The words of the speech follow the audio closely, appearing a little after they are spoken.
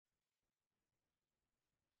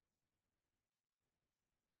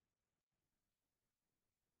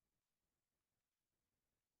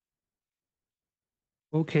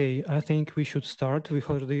Okay, I think we should start. We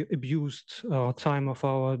already abused time of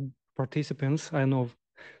our participants. I know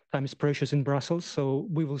time is precious in Brussels, so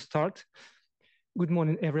we will start. Good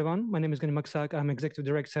morning, everyone. My name is Maksak. I'm Executive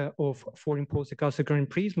Director of Foreign Policy Council Ukrainian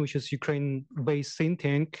Prism, which is Ukraine-based think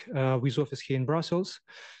tank with office here in Brussels.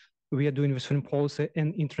 We are doing with foreign policy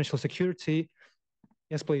and international security.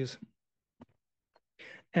 Yes, please.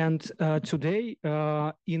 And today,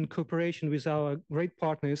 in cooperation with our great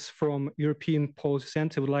partners from European Policy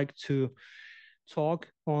Center, we'd like to talk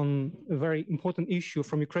on a very important issue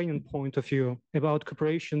from Ukrainian point of view about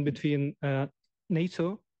cooperation between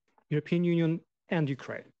NATO, European Union, and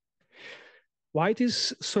Ukraine. Why it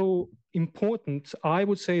is so important? I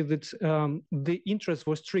would say that the interest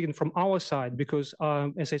was triggered from our side because,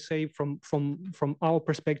 as I say, from our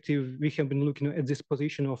perspective, we have been looking at this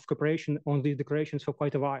position of cooperation on these declarations for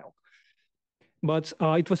quite a while. But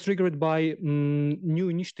it was triggered by new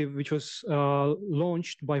initiative which was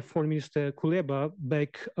launched by Foreign Minister Kuleba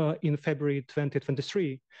back in February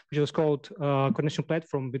 2023, which was called Coordination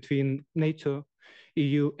Platform between NATO,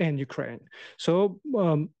 EU, and Ukraine. So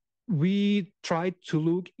we tried to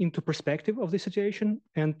look into perspective of the situation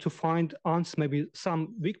and to find answers, maybe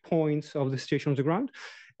some weak points of the situation on the ground,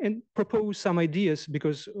 and propose some ideas,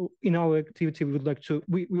 because in our activity we would like to,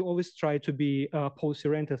 we always try to be a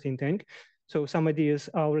policy-oriented think tank. So some ideas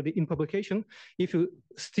are already in publication. If you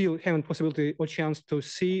still haven't possibility or chance to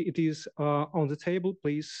see, it is on the table.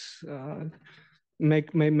 Please make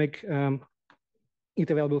it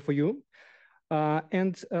available for you.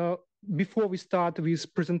 Before we start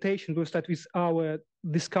with presentation, we'll start with our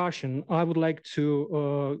discussion. I would like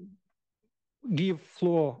to give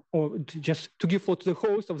floor, or just to give floor to the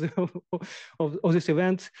host of the of this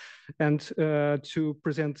event, and to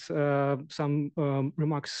present some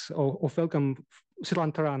remarks of welcome.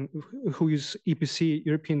 Svetlana Taran, who is EPC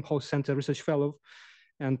European Policy Center Research Fellow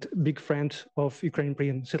and big friend of Ukrainian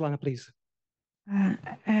Prism. Svetlana, please.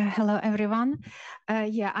 Hello, everyone.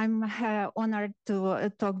 Yeah, I'm honored to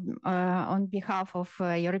talk on behalf of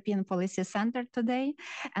European Policy Center today,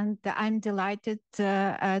 and I'm delighted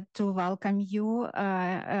to welcome you,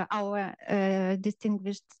 our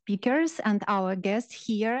distinguished speakers and our guests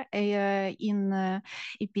here in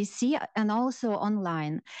EPC and also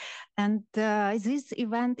online. And this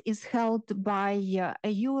event is held by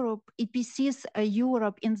EPC's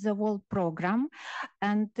Europe in the World program,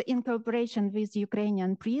 and in cooperation with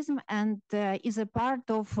Ukrainian Prism, and is a part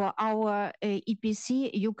of our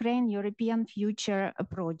EPC Ukraine European Future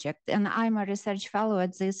project. And I'm a research fellow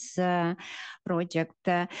at this project.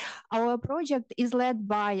 Our project is led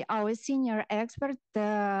by our senior expert,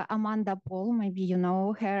 Amanda Paul, maybe you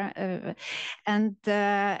know her, and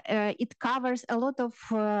it covers a lot of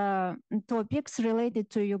topics related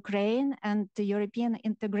to Ukraine and European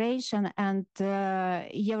integration, and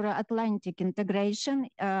Euro-Atlantic integration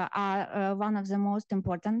are one of the most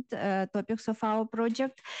important topics of our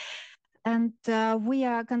project. And we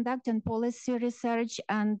are conducting policy research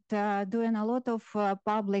and doing a lot of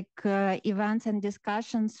public events and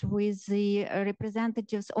discussions with the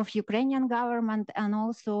representatives of Ukrainian government, and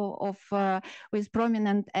also of with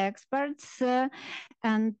prominent experts.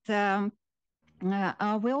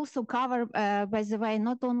 We also cover, by the way,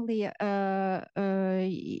 not only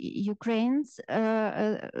Ukraine's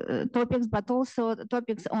topics, but also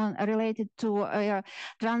topics related to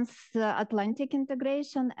transatlantic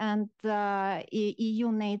integration and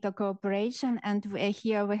EU-NATO cooperation. And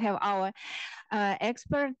here we have our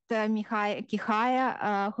expert, Mihai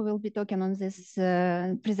Chihaia, who will be talking on this,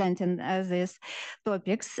 presenting these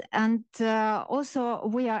topics. And also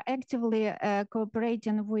we are actively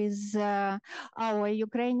cooperating with our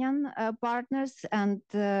Ukrainian partners, and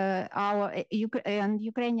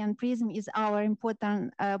Ukrainian Prism is our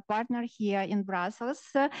important partner here in Brussels.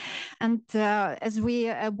 And as we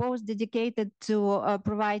are both dedicated to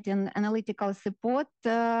providing analytical support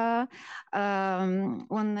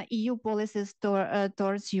on EU policies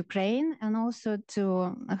towards Ukraine, and also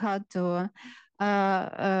to how to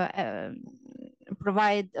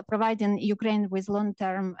providing Ukraine with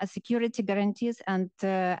long-term security guarantees and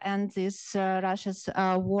end this Russia's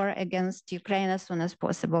war against Ukraine as soon as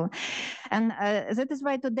possible. And that is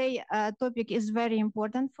why today topic is very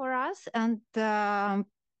important for us, and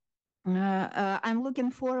I'm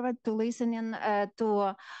looking forward to listening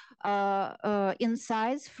to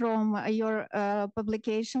insights from your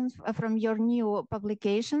publications, from your new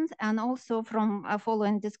publications, and also from a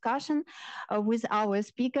following discussion with our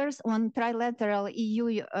speakers on trilateral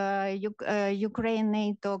EU-Ukraine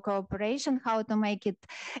NATO cooperation, how to make it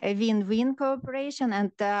a win-win cooperation,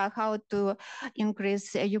 and how to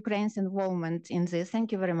increase Ukraine's involvement in this.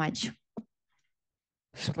 Thank you very much.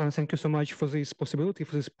 Svetlana, thank you so much for this possibility,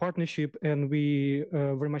 for this partnership, and we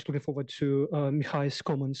very much looking forward to Mihai's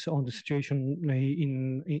comments on the situation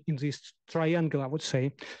in this triangle, I would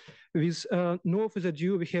say. With no further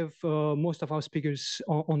ado, we have most of our speakers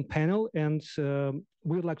on panel, and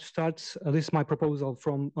we would like to start. This is my proposal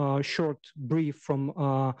from a short brief from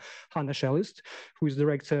Hanna, Shelest, who is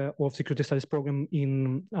director of Security Studies program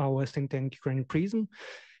in our think tank Ukrainian Prism.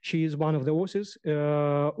 She is one of the authors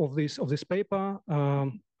of this paper.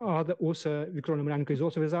 The author, Victoria Marianko, is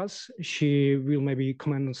also with us. She will maybe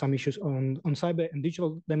comment on some issues on cyber and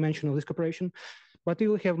digital dimension of this cooperation, but we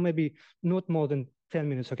will have maybe not more than 10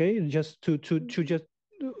 minutes, okay? Just to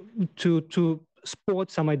spot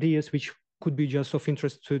some ideas which could be just of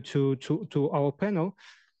interest to our panel.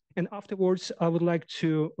 And afterwards, I would like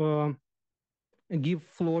to give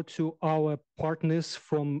floor to our partners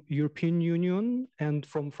from European Union and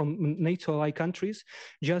from NATO-allied countries,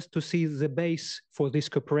 just to see the base for this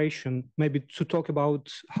cooperation, maybe to talk about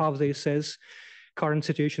how they assess current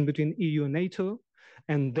situation between EU and NATO,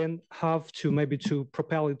 and then have to maybe to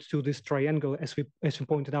propel it to this triangle, as we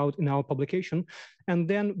pointed out in our publication, and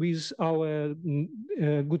then with our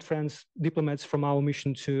good friends, diplomats from our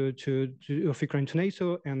mission of Ukraine to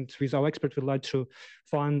NATO, and with our expert, we'd like to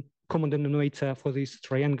find common denominator for this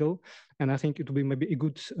triangle, and I think it will be maybe a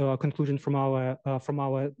good conclusion from our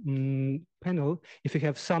panel. If you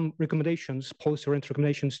have some recommendations, policy-oriented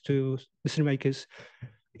recommendations to decision makers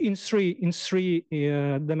in three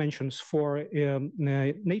dimensions for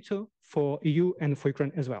NATO, for EU, and for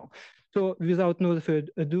Ukraine as well. So, without no further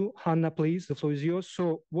ado, Hanna, please, the floor is yours.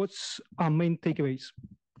 So, what's our main takeaways?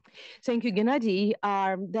 Thank you, Hennadiy.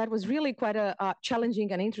 That was really quite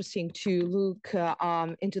challenging and interesting to look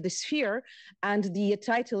into the sphere. And the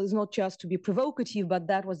title is not just to be provocative, but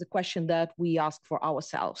that was the question that we asked for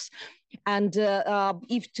ourselves. And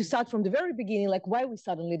if to start from the very beginning, like why we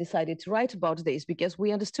suddenly decided to write about this, because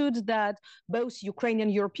we understood that both Ukrainian,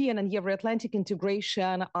 European, and Euro-Atlantic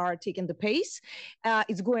integration are taking the pace.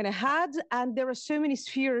 It's going ahead, and there are so many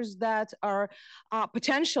spheres that are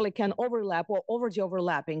potentially can overlap or already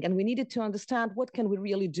overlapping, and we needed to understand what can we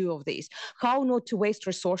really do of this, how not to waste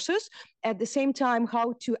resources, at the same time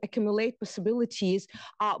how to accumulate possibilities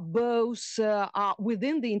both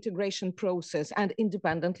within the integration process and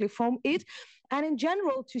independently from it, and in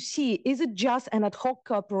general to see, is it just an ad hoc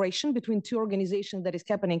cooperation between two organizations that is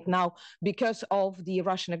happening now because of the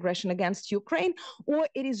Russian aggression against Ukraine, or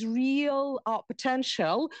it is real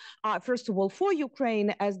potential, first of all, for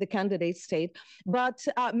Ukraine as the candidate state, but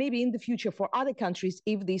maybe in the future for other countries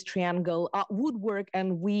if this triangle would work,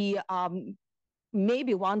 and we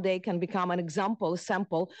maybe one day can become an example,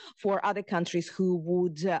 sample for other countries who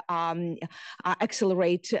would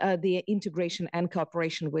accelerate the integration and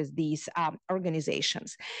cooperation with these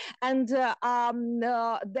organizations. And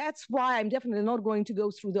that's why I'm definitely not going to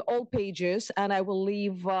go through the all pages, and I will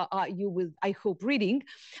leave you with, I hope, reading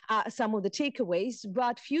some of the takeaways,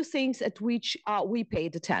 but few things at which we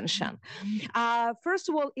paid attention. First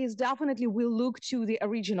of all, is definitely we'll look to the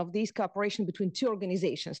origin of this cooperation between two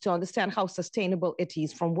organizations to understand how sustainable it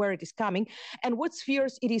is, from where it is coming, and what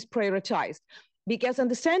spheres it is prioritized. Because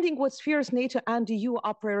understanding what spheres NATO and EU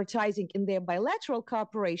are prioritizing in their bilateral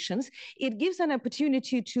cooperations, it gives an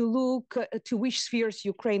opportunity to look to which spheres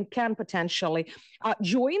Ukraine can potentially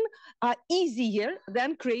join easier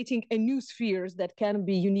than creating a new spheres that can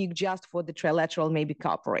be unique just for the trilateral maybe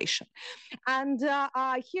cooperation. And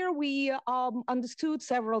here we understood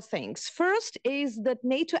several things. First is that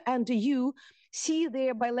NATO and EU see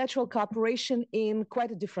their bilateral cooperation in quite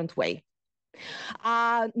a different way.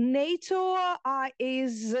 NATO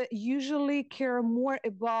is usually care more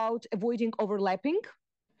about avoiding overlapping.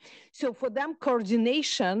 So for them,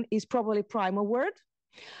 coordination is probably prime word.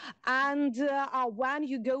 And when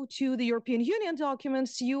you go to the European Union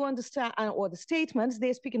documents, you understand, or the statements,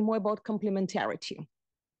 they're speaking more about complementarity.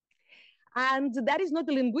 And that is not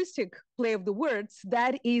the linguistic play of the words,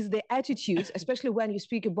 that is the attitudes, especially when you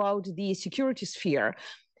speak about the security sphere,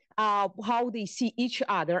 how they see each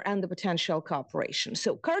other and the potential cooperation.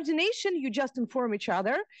 So coordination, you just inform each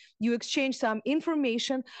other, you exchange some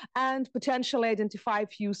information and potentially identify a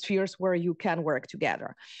few spheres where you can work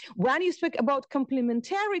together. When you speak about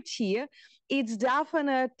complementarity, it's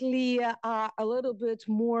definitely a little bit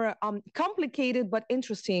more complicated, but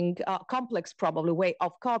interesting, complex probably way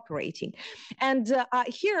of cooperating. And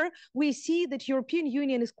here we see that European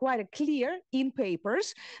Union is quite clear in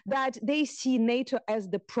papers that they see NATO as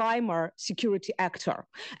the primary security actor,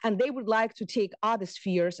 and they would like to take other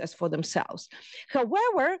spheres as for themselves.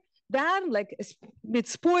 However, then, like a bit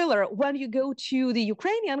spoiler, when you go to the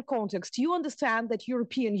Ukrainian context, you understand that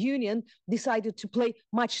European Union decided to play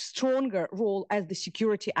much stronger role as the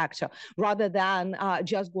security actor, rather than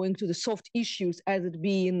just going to the soft issues as it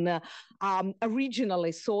been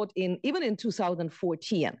originally thought in, even in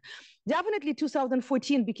 2014. Definitely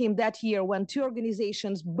 2014 became that year when two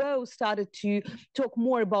organizations both started to talk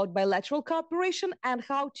more about bilateral cooperation and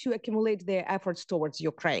how to accumulate their efforts towards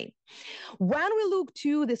Ukraine. When we look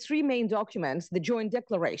to the three main documents, the joint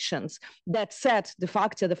declarations that set de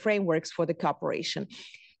facto the frameworks for the cooperation,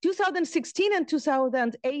 2016 and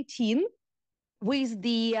 2018, with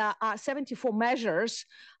the 74 measures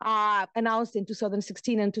announced in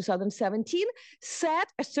 2016 and 2017, set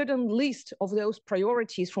a certain list of those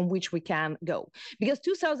priorities from which we can go. Because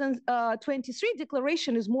 2023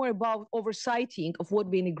 declaration is more about oversighting of what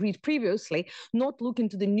been agreed previously, not looking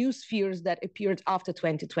to the new spheres that appeared after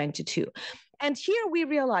 2022. And here we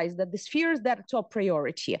realize that the spheres that are top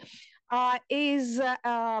priority is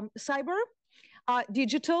cyber,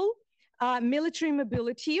 digital, military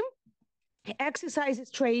mobility, exercises,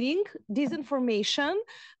 training, disinformation,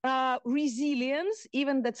 resilience,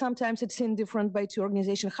 even that sometimes it's indifferent by two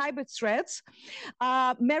organizations, hybrid threats,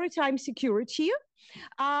 maritime security,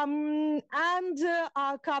 and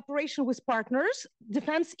cooperation with partners,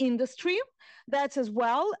 defense industry, that's as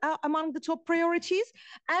well among the top priorities,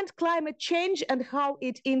 and climate change and how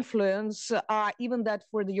it influences, even that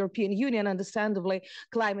for the European Union, understandably,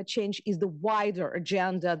 climate change is the wider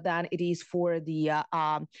agenda than it is for the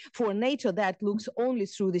for NATO that looks only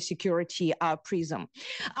through the security prism.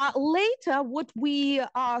 Later, what we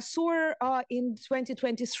saw in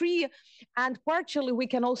 2023, and partially we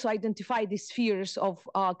can also identify the spheres of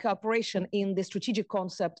cooperation in the strategic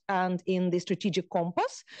concept and in the strategic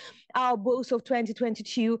compass, both of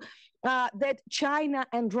 2022, that China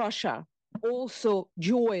and Russia also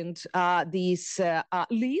joined this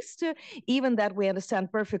list, even that we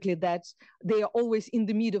understand perfectly that they are always in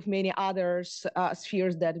the mid of many other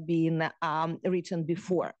spheres that have been written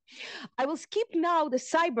before. I will skip now the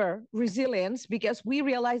cyber resilience because we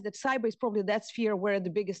realize that cyber is probably that sphere where the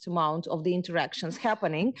biggest amount of the interactions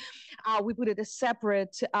happening. We put it as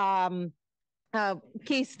separate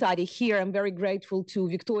case study here. I'm very grateful to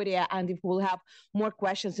Victoria, and if we'll have more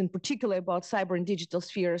questions in particular about cyber and digital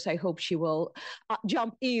spheres, I hope she will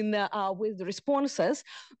jump in with the responses.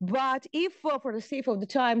 But if for the sake of the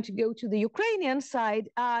time to go to the Ukrainian side,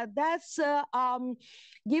 that's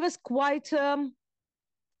give us quite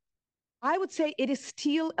I would say it is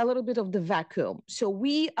still a little bit of the vacuum. So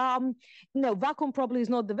we, no, vacuum probably is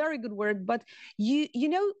not the very good word, but you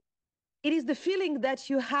know, it is the feeling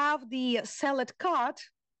that you have the salad cut,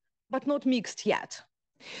 but not mixed yet.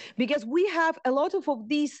 Because we have a lot of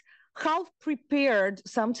these half-prepared,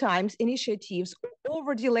 sometimes, initiatives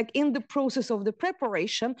already like in the process of the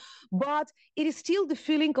preparation, but it is still the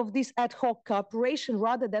feeling of this ad hoc cooperation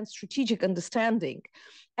rather than strategic understanding.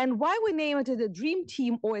 And why we name it a dream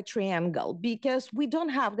team or a triangle? Because we don't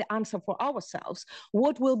have the answer for ourselves.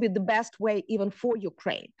 What will be the best way even for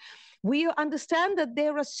Ukraine? We understand that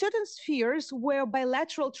there are certain spheres where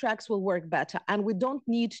bilateral tracks will work better, and we don't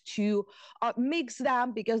need to mix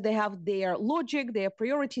them because they have their logic, their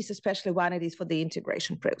priorities, especially when it is for the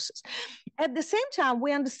integration process. At the same time,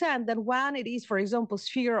 we understand that when it is, for example,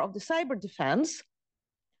 sphere of the cyber defense,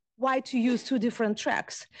 why to use two different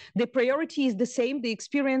tracks? The priority is the same, the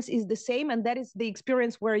experience is the same, and that is the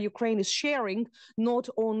experience where Ukraine is sharing, not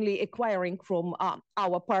only acquiring from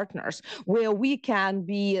our partners, where we can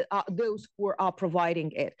be those who are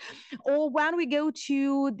providing it. Or when we go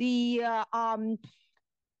to the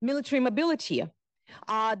military mobility,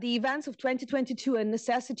 the events of 2022 and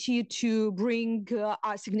necessity to bring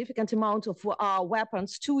a significant amount of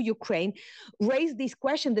weapons to Ukraine raised this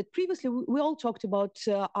question that previously we all talked about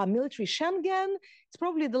military Schengen. It's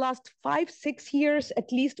probably the last 5-6 years at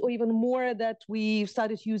least, or even more, that we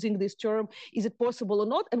started using this term. Is it possible or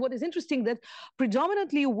not? And what is interesting that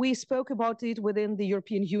predominantly we spoke about it within the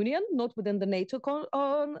European Union, not within the NATO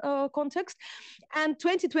context. And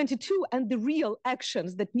 2022 and the real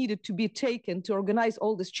actions that needed to be taken to organize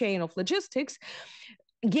all this chain of logistics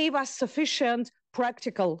gave us sufficient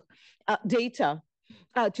practical data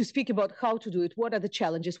to speak about how to do it, what are the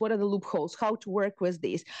challenges, what are the loopholes, how to work with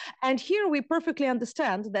this. And here we perfectly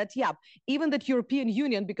understand that, yeah, even that European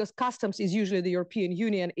Union, because customs is usually the European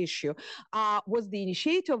Union issue, was the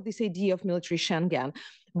initiator of this idea of military Schengen.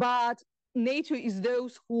 But NATO is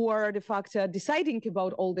those who are de facto deciding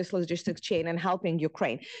about all this logistics chain and helping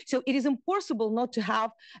Ukraine. So it is impossible not to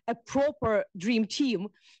have a proper dream team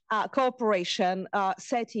cooperation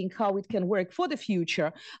setting how it can work for the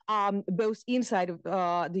future, both inside of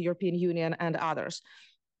the European Union and others.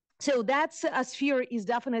 So that's a sphere is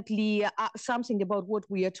definitely something about what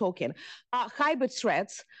we are talking. Hybrid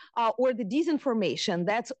threats or the disinformation,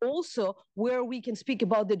 that's also where we can speak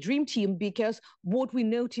about the dream team, because what we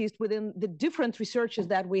noticed within the different researches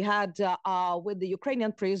that we had with the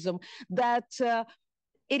Ukrainian Prism, that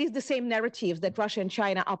it is the same narratives that Russia and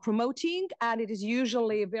China are promoting, and it is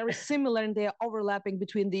usually very similar, and they are overlapping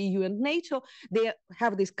between the EU and NATO. They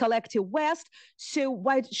have this collective West. So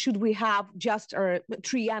why should we have just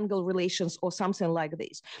triangle relations or something like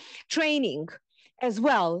this? Training. As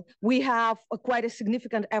well, we have quite a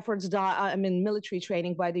significant efforts, military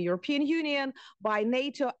training by the European Union, by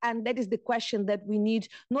NATO, and that is the question that we need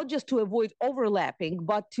not just to avoid overlapping,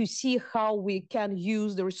 but to see how we can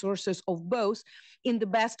use the resources of both in the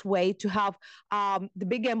best way to have the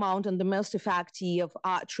big amount and the most effective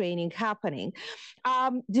training happening.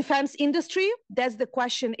 Defense industry, that's the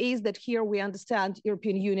question, is that here we understand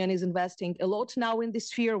European Union is investing a lot now in this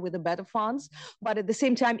sphere with the better funds, but at the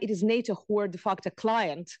same time, it is NATO who are de facto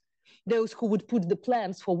client, those who would put the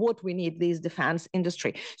plans for what we need this defense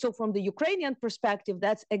industry. So from the Ukrainian perspective,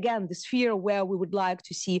 that's again the sphere where we would like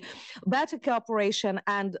to see better cooperation.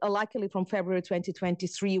 And luckily from February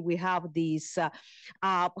 2023, we have these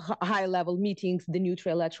high-level meetings, the new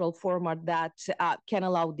trilateral format that can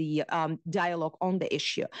allow the dialogue on the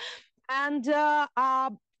issue. And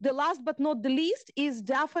the last but not the least is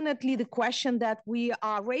definitely the question that we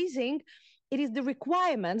are raising. It is the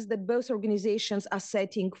requirements that both organizations are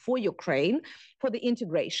setting for Ukraine for the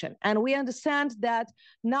integration. And we understand that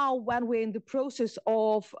now when we're in the process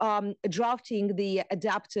of drafting the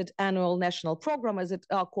adapted annual national program, as it's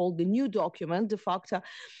called, the new document, de facto,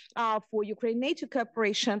 for Ukraine-NATO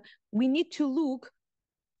cooperation, we need to look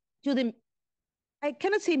to the, I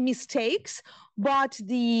cannot say mistakes, but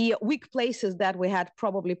the weak places that we had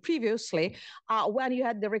probably previously, when you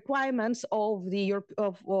had the requirements of the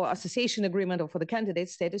association agreement or for the candidate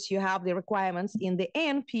status, you have the requirements in the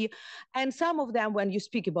ANP, and some of them, when you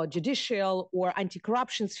speak about judicial or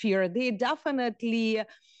anti-corruption sphere, they definitely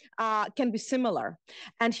can be similar.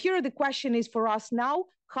 And here the question is for us now,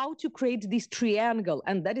 how to create this triangle,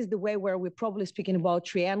 and that is the way where we're probably speaking about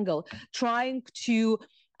triangle, trying to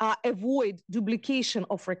avoid duplication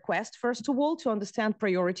of requests, first of all, to understand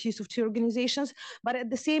priorities of two organizations, but at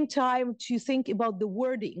the same time to think about the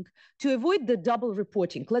wording, to avoid the double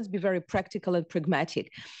reporting. Let's be very practical and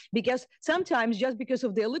pragmatic, because sometimes just because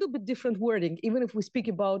of the little bit different wording, even if we speak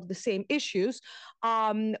about the same issues,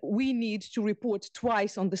 we need to report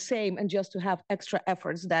twice on the same and just to have extra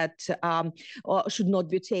efforts that should not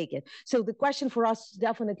be taken. So the question for us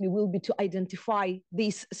definitely will be to identify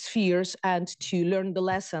these spheres and to learn the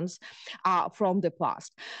lessons from the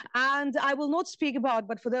past. And I will not speak about,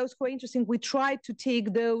 but for those who are interested, we tried to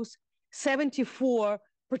take those 74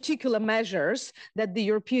 particular measures that the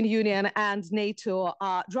European Union and NATO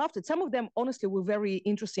drafted. Some of them, honestly, were very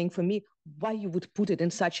interesting for me, why you would put it in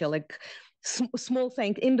such a small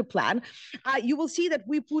thing in the plan. You will see that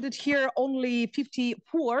we put it here only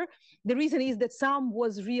 54. The reason is that some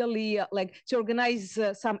was really to organize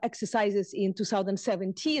some exercises in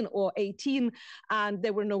 2017 or 18, and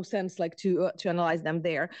there were no sense to analyze them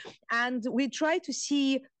there. And we try to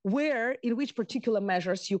see where, in which particular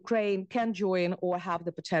measures Ukraine can join or have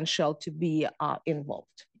the potential to be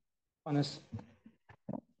involved. Hannes,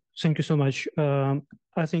 thank you so much.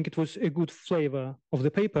 I think it was a good flavor of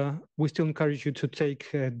the paper. We still encourage you to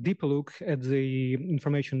take a deeper look at the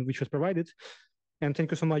information which was provided. And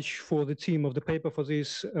thank you so much for the team of the paper for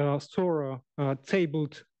this thorough,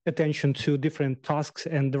 tabled attention to different tasks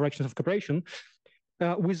and directions of cooperation.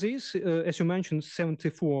 With this, as you mentioned,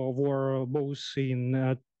 74 were both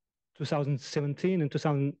in 2017 and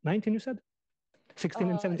 2019, you said? 16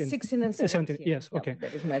 and 17? 16 and 17. Yes, yeah, okay.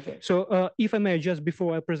 That is measured. So if I may, just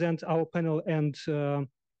before I present our panel and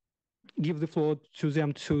give the floor to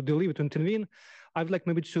them to deliver, to intervene, I would like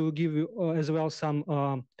maybe to give you as well some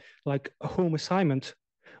home assignment.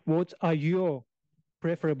 What are your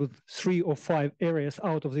preferable 3 or 5 areas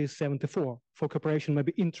out of these 74 for cooperation,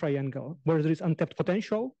 maybe in triangle, where there is untapped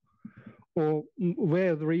potential, or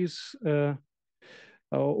where there is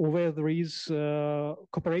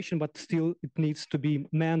cooperation, but still it needs to be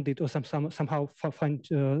mandated or somehow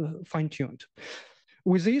fine-tuned.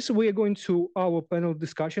 With this, we are going to our panel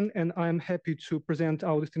discussion, and I'm happy to present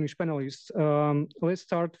our distinguished panelists. Let's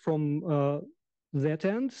start from that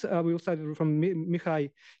end. We will start from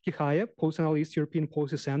Mihai Chihaia, Policy Analyst, European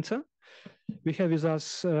Policy Center. We have with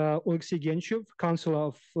us Oleksiy Genchev,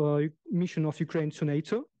 Counsellor of Mission of Ukraine to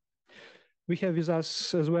NATO. We have with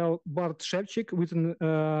us as well Bart Szewczyk, with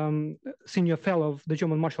an Senior Fellow of the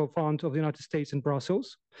German Marshall Fund of the United States in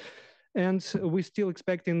Brussels. And we're still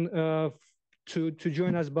expecting to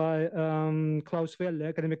join us by Klaus Welle,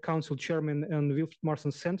 Academic Council Chairman and Wilfried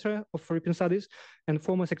Martens Center of European Studies, and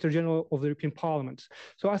former Secretary General of the European Parliament.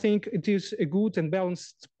 So I think it is a good and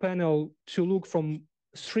balanced panel to look from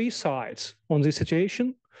three sides on this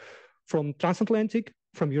situation, from transatlantic,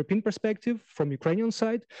 from European perspective, from Ukrainian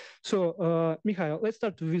side. So Mihai, let's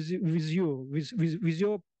start with you, with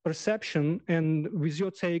your perception and with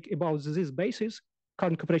your take about this basis,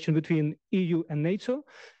 current cooperation between EU and NATO,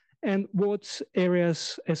 and what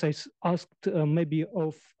areas, as I asked, maybe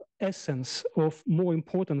of essence, of more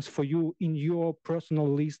importance for you in your personal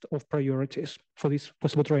list of priorities for this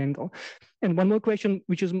possible triangle. And one more question,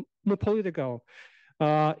 which is more political.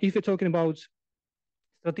 If you're talking about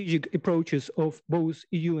strategic approaches of both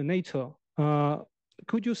EU and NATO,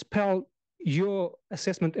 could you spell your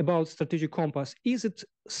assessment about strategic compass? Is it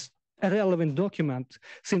a relevant document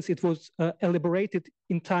since it was elaborated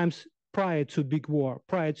in times prior to big war,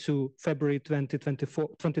 prior to February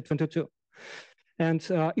 2022? And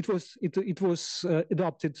it was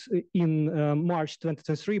adopted in March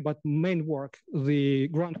 2023, but main work, the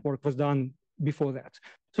groundwork was done before that.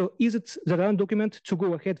 So is it the right document to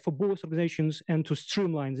go ahead for both organizations and to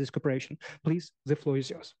streamline this cooperation? Please, the floor is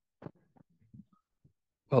yours.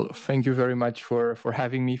 Well, thank you very much for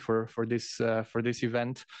having me for this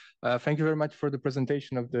event. Thank you very much for the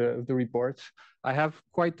presentation of the report. I have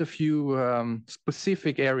quite a few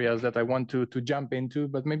specific areas that I want to jump into,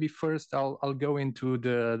 but maybe first I'll go into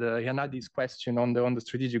the Hennadiy's question on the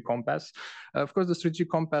strategic compass. Of course, the strategic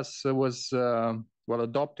compass was well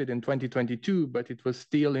adopted in 2022, but it was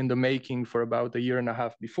still in the making for about a year and a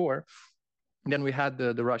half before. Then we had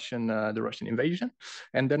the Russian invasion,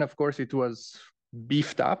 and then of course it was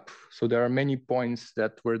beefed up. So there are many points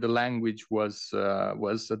where the language was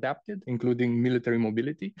adapted, including military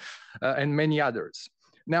mobility and many others.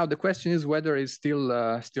 Now the question is whether it's still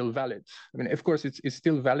valid. I mean, of course, it's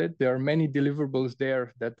still valid. There are many deliverables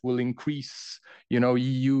there that will increase,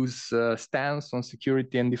 EU's stance on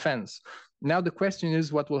security and defense. Now the question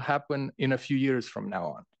is what will happen in a few years from now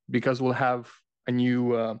on, because we'll have a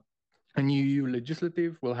new EU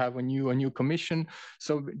legislative, we'll have a new commission,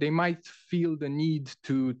 so they might feel the need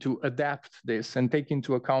to adapt this and take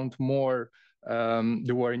into account more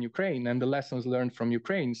the war in Ukraine and the lessons learned from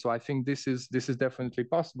Ukraine. So I think this is definitely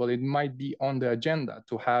possible. It might be on the agenda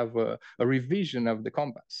to have a revision of the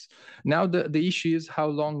compass. Now the issue is how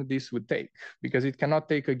long this would take, because it cannot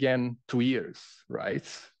take again 2 years, right?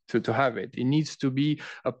 To have it. It needs to be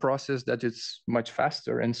a process that is much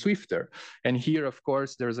faster and swifter. And here, of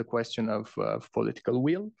course, there's a question of political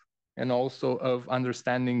will and also of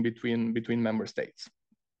understanding between member states.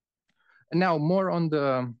 And now more on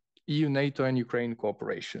the EU, NATO and Ukraine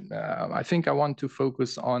cooperation. I think I want to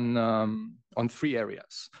focus on 3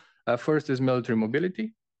 areas. First is military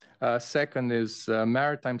mobility. Second is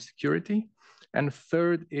maritime security. And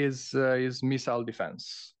third is missile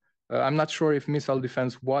defense. I'm not sure if missile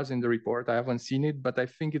defense was in the report. I haven't seen it, but I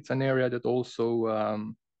think it's an area that also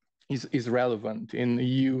is relevant in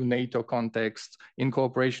EU-NATO context, in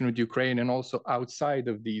cooperation with Ukraine, and also outside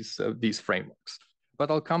of these frameworks. But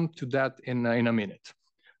I'll come to that in a minute.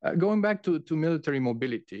 Going back to military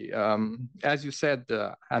mobility, as you said,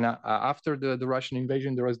 Hanna, after the Russian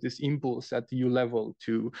invasion, there was this impulse at EU level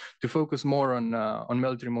to focus more on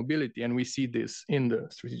military mobility, and we see this in the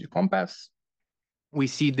strategic compass. We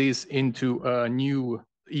see this into a new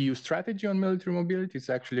EU strategy on military mobility. It's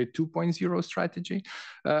actually a 2.0 strategy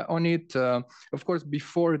on it. Of course,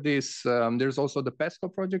 before this, there's also the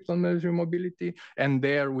PESCO project on military mobility. And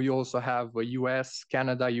there we also have US,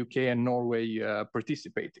 Canada, UK, and Norway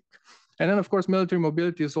participating. And then, of course, military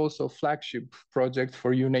mobility is also a flagship project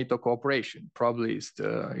for EU-NATO cooperation. Probably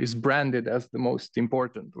is branded as the most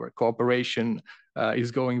important, where cooperation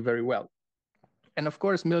is going very well. And of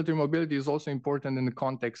course, military mobility is also important in the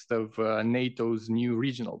context of NATO's new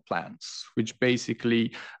regional plans, which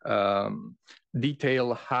basically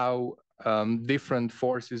detail how different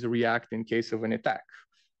forces react in case of an attack.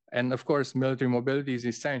 And of course, military mobility is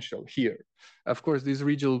essential here. Of course, these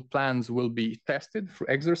regional plans will be tested for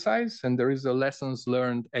exercise, and there is a lessons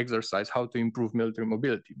learned exercise, how to improve military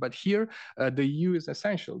mobility. But here, the EU is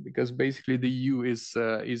essential because basically the EU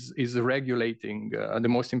is regulating the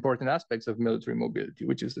most important aspects of military mobility,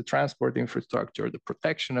 which is the transport infrastructure, the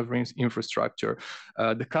protection of infrastructure,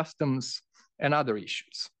 the customs, and other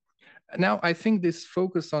issues. Now, I think this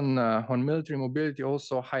focus on military mobility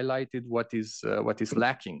also highlighted what is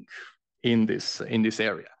lacking in this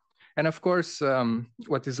area. And of course,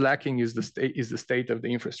 what is lacking is the state of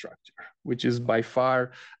the infrastructure, which is by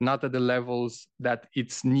far not at the levels that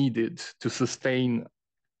it's needed to sustain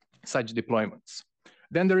such deployments.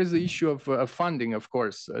 Then there is the issue of funding, of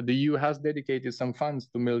course. The EU has dedicated some funds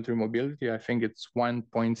to military mobility. I think it's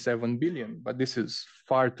 1.7 billion, but this is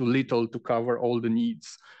far too little to cover all the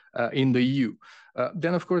needs in the EU.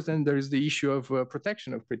 Then, of course, there is the issue of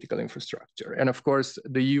protection of critical infrastructure. And of course,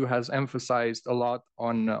 the EU has emphasized a lot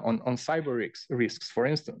on cyber risks, for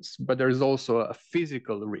instance, but there is also a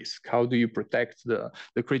physical risk. How do you protect the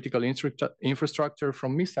critical infrastructure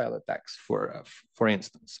from missile attacks, for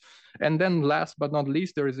instance? And then last but not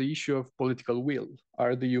least, there is the issue of political will.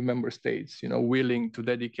 Are the EU member states, willing to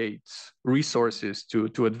dedicate resources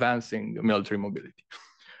to advancing military mobility?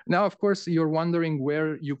 Now, of course, you're wondering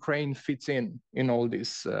where Ukraine fits in all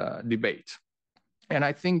this debate. And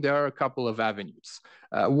I think there are a couple of avenues.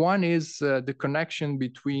 One is the connection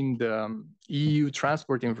between the EU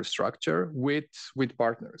transport infrastructure with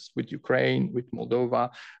partners, with Ukraine, with Moldova,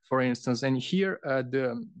 for instance. And here,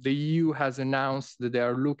 the EU has announced that they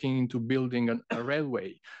are looking into building a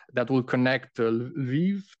railway that will connect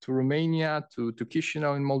Lviv to Romania, to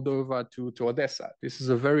Chisinau in Moldova, to Odessa. This is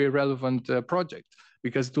a very relevant project,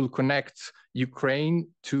 because it will connect Ukraine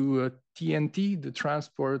to TNT,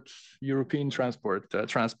 the European transport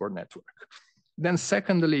network. Then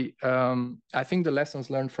secondly, I think the lessons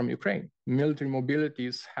learned from Ukraine. Military mobility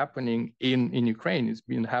is happening in Ukraine. It's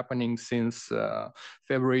been happening since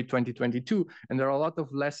February 2022. And there are a lot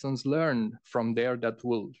of lessons learned from there that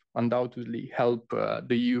will undoubtedly help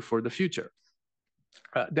the EU for the future.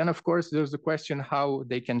 Then, of course, there's the question how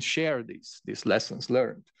they can share these lessons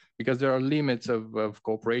learned, because there are limits of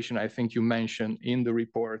cooperation. I think you mentioned in the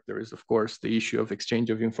report, there is, of course, the issue of exchange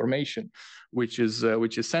of information, which is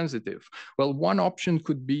sensitive. Well, one option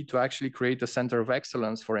could be to actually create a center of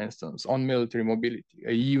excellence, for instance, on military mobility,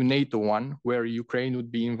 a EU-NATO one, where Ukraine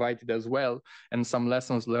would be invited as well, and some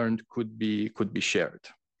lessons learned could be shared.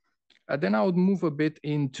 Then I would move a bit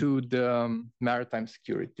into the maritime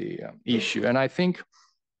security issue. And I think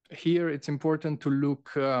here it's important to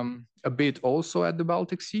look a bit also at the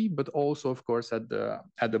Baltic Sea, but also, of course, at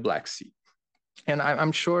the Black Sea. And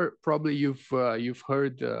I'm sure probably you've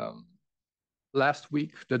heard last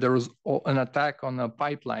week that there was an attack on a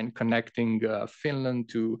pipeline connecting Finland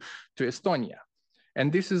to Estonia. And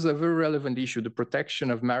this is a very relevant issue, the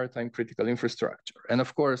protection of maritime critical infrastructure. And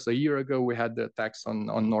of course, a year ago, we had the attacks on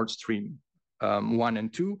Nord Stream 1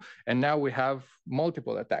 and 2, and now we have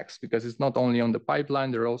multiple attacks, because it's not only on the pipeline,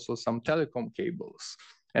 there are also some telecom cables.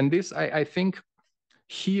 And this, I think,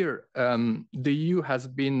 here the EU has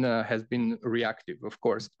been reactive. Of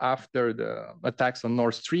course, after the attacks on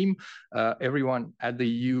Nord Stream, everyone at the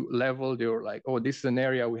EU level, they were like, "Oh, this is an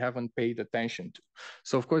area we haven't paid attention to."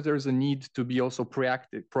 So, of course, there is a need to be also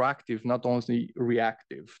proactive, not only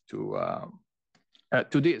reactive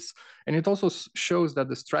to this. And it also shows that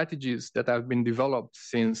the strategies that have been developed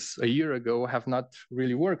since a year ago have not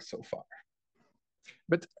really worked so far.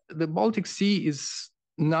 But the Baltic Sea is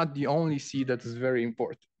not the only sea that is very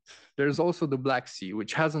important. There's also the Black Sea,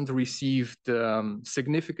 which hasn't received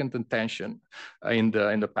significant attention in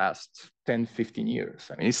the past 10, 15 years.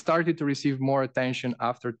 I mean, it started to receive more attention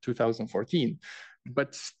after 2014.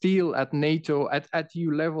 But still at NATO, at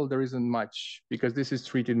EU level, there isn't much, because this is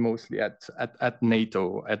treated mostly at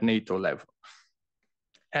NATO level.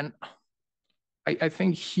 And I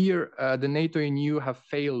think here the NATO and EU have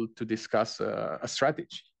failed to discuss a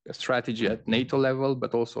strategy at NATO level,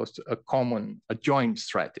 but also a joint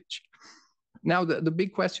strategy. Now, the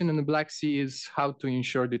big question in the Black Sea is how to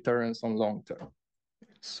ensure deterrence on long term.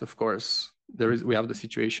 It's, of course, we have the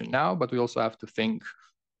situation now, but we also have to think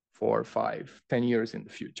 4, 5, 10 years in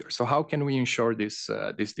the future. So how can we ensure this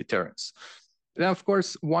deterrence? Then, of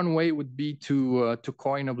course, one way would be to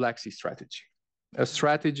coin a Black Sea strategy. A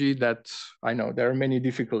strategy that, I know there are many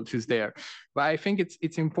difficulties there, but I think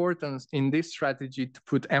it's important in this strategy to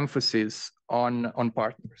put emphasis on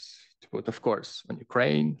partners, to put, of course, on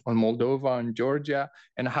Ukraine, on Moldova, on Georgia,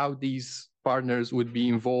 and how these partners would be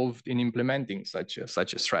involved in implementing such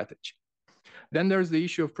a strategy. Then there's the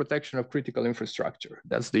issue of protection of critical infrastructure.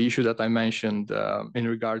 That's the issue that I mentioned in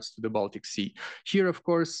regards to the Baltic Sea. Here, of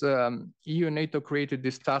course, EU and NATO created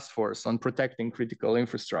this task force on protecting critical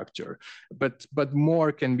infrastructure, but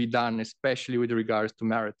more can be done, especially with regards to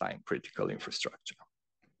maritime critical infrastructure.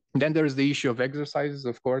 Then there's the issue of exercises.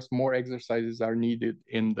 Of course, more exercises are needed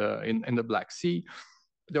in the Black Sea.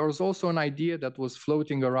 there was also an idea that was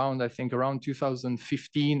floating around, I think around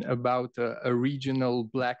 2015, about a regional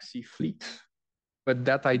Black Sea fleet. But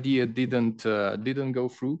that idea didn't go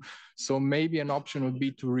through. So maybe an option would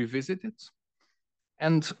be to revisit it.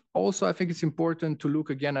 And also, I think it's important to look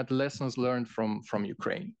again at lessons learned from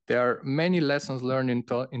Ukraine. There are many lessons learned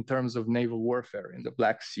in terms of naval warfare in the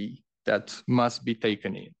Black Sea that must be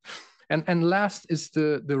taken in. And last is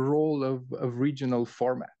the role of regional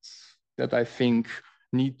formats that I think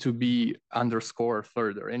need to be underscored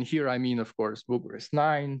further. And here I mean, of course, Bucharest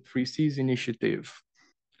 9, Three Seas Initiative.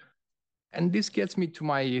 And this gets me to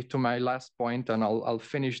my last point, and I'll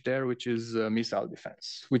finish there, which is missile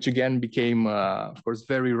defense, which again became, of course,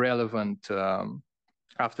 very relevant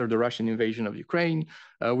after the Russian invasion of Ukraine.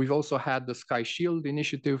 We've also had the Sky Shield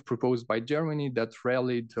initiative proposed by Germany that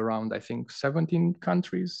rallied around, I think, 17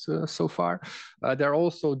 countries so far. There are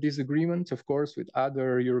also disagreements, of course, with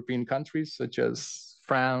other European countries, such as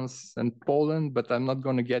France and Poland, but I'm not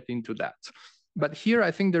going to get into that. But here,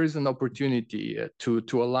 I think there is an opportunity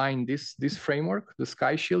to align this framework, the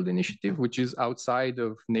Sky Shield initiative, which is outside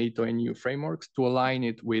of NATO and EU frameworks, to align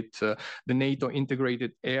it with the NATO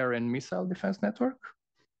integrated air and missile defense network.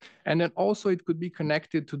 And then also it could be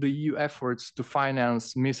connected to the EU efforts to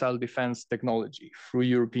finance missile defense technology through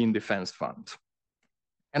European Defense Fund.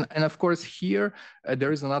 And of course, here,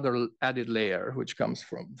 there is another added layer which comes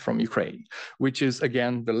from Ukraine, which is,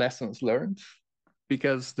 again, the lessons learned,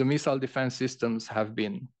 because the missile defense systems have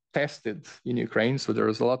been tested in Ukraine. So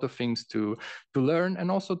there's a lot of things to learn, and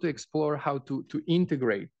also to explore how to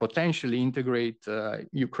potentially integrate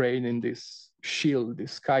Ukraine in this shield,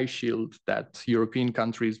 this sky shield that European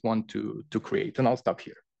countries want to create. And I'll stop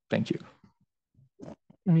here. Thank you.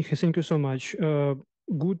 Mihai, thank you so much.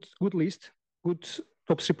 Good list, good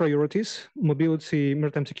top 3 priorities: mobility,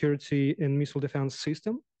 maritime security, and missile defense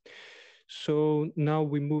system. So now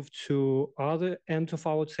we move to other end of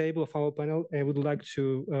our table, of our panel. I would like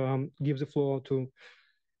to give the floor to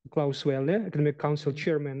Klaus Welle, Academic Council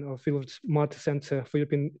Chairman of Wilfried Martens Center for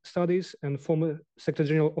European Studies and former Secretary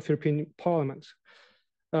General of European Parliament.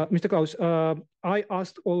 Mr. Klaus, I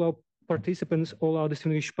asked all our participants, all our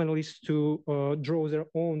distinguished panelists to draw their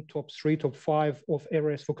own top 3, top 5 of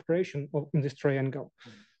areas for cooperation in this triangle.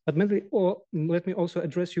 But let me also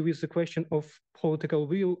address you with the question of political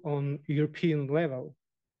will on European level.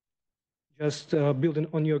 Just building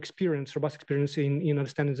on your experience, robust experience in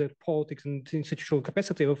understanding the politics and institutional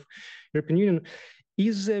capacity of European Union,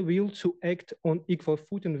 is there will to act on equal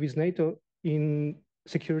footing with NATO in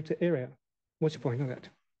security area? What's your point on that?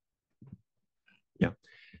 Yeah,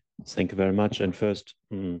 thank you very much. And first,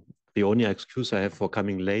 the only excuse I have for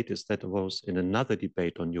coming late is that I was in another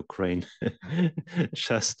debate on Ukraine,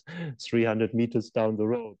 just 300 meters down the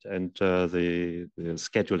road, and the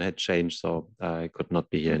schedule had changed, so I could not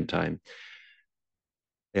be here in time.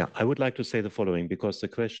 Yeah, I would like to say the following, because the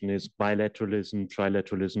question is bilateralism,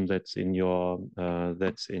 trilateralism. That's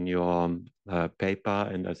in your paper,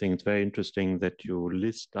 and I think it's very interesting that you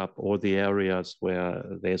list up all the areas where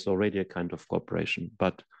there's already a kind of cooperation.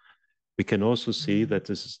 But we can also see that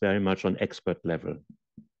this is very much on expert level.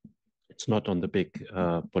 It's not on the big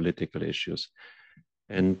political issues.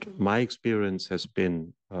 And my experience has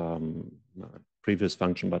been, previous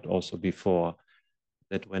function, but also before,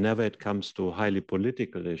 that whenever it comes to highly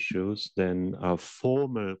political issues, then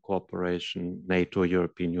formal cooperation, NATO,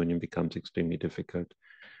 European Union, becomes extremely difficult.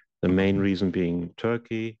 The main reason being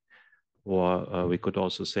Turkey, or we could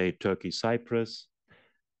also say Turkey-Cyprus.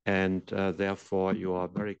 And therefore, you are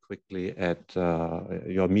very quickly at,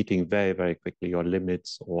 you're meeting very, very quickly your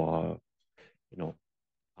limits, or,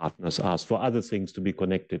 partners ask for other things to be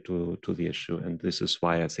connected to the issue. And this is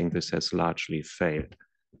why I think this has largely failed.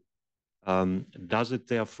 Does it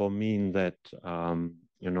therefore mean that,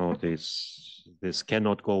 this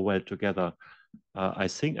cannot go well together? I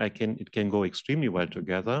think it can go extremely well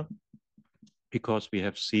together, because we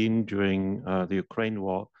have seen during the Ukraine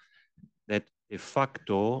war that de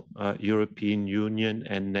facto, European Union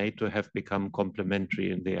and NATO have become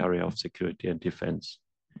complementary in the area of security and defense.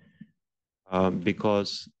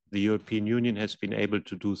 Because the European Union has been able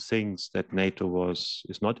to do things that NATO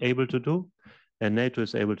is not able to do, and NATO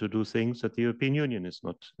is able to do things that the European Union is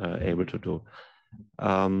not able to do.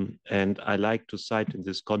 And I like to cite in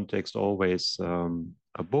this context always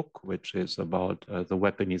a book which is about the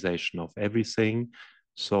weaponization of everything.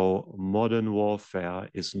 So modern warfare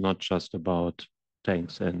is not just about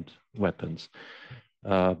tanks and weapons,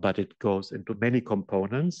 but it goes into many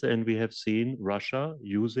components, and we have seen Russia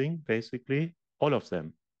using basically all of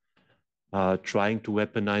them, trying to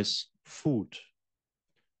weaponize food,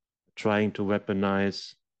 trying to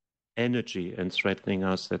weaponize energy and threatening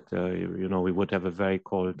us that, you know, we would have a very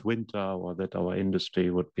cold winter or that our industry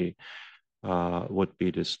would be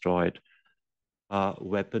destroyed.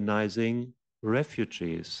 Weaponizing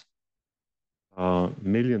refugees,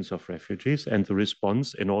 millions of refugees, and the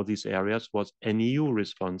response in all these areas was an EU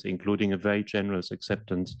response, including a very generous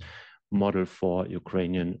acceptance model for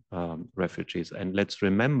Ukrainian refugees. And let's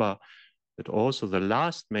remember that also the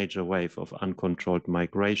last major wave of uncontrolled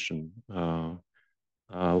migration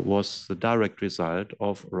was the direct result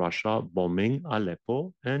of Russia bombing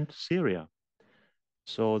Aleppo and Syria.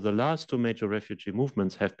 So the last two major refugee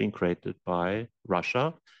movements have been created by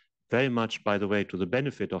Russia, very much, by the way, to the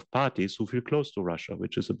benefit of parties who feel close to Russia,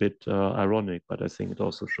 which is a bit ironic, but I think it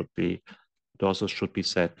also should be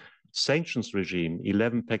said. Sanctions regime,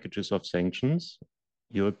 11 packages of sanctions,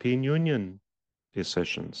 European Union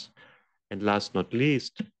decisions. And last not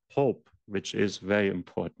least, hope, which is very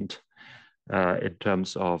important in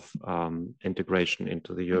terms of integration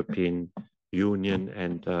into the European Union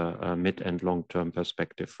and mid and long-term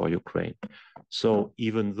perspective for Ukraine. So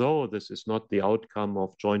even though this is not the outcome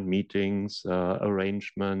of joint meetings,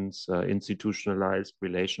 arrangements, institutionalized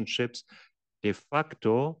relationships, de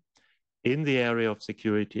facto, in the area of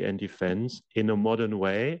security and defense, in a modern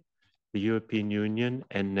way, the European Union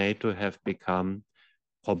and NATO have become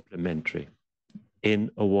complementary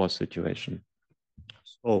in a war situation.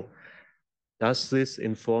 So does this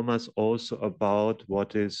inform us also about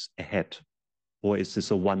what is ahead? Or is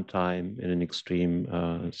this a one-time in an extreme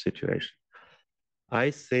situation?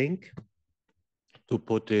 I think, to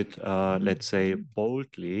put it, let's say,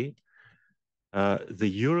 boldly, the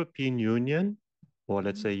European Union, or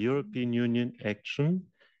let's say European Union action,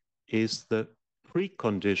 is the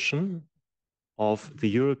precondition of the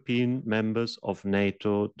European members of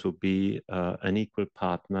NATO to be an equal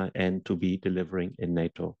partner and to be delivering in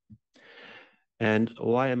NATO. And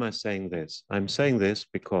why am I saying this? I'm saying this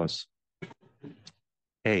because,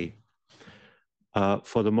 A,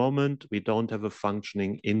 for the moment, we don't have a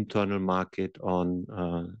functioning internal market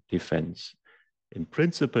on defense. In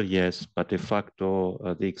principle, yes, but de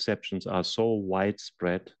facto, the exceptions are so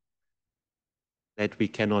widespread that we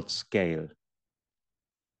cannot scale.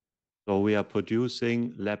 So we are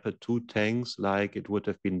producing Leopard 2 tanks like it would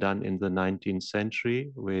have been done in the 19th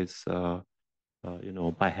century with, you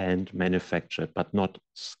know, by hand manufactured, but not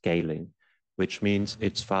scaling, which means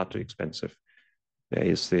it's far too expensive. There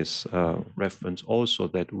is this reference also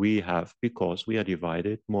that we have, because we are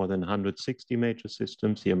divided, more than 160 major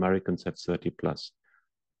systems. The Americans have 30 plus.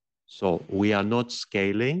 So we are not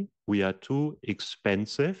scaling. We are too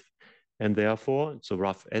expensive. And therefore, it's a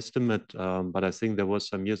rough estimate, but I think there was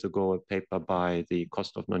some years ago a paper by the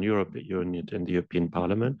Cost of Non-Europe unit in the European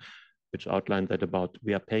Parliament, which outlined that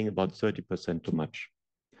we are paying about 30% too much.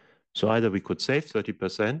 So either we could save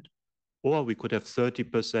 30%, or we could have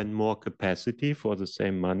 30% more capacity for the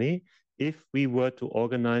same money if we were to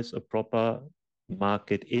organize a proper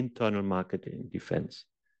market, internal market in defense.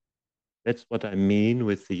 That's what I mean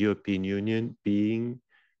with the European Union being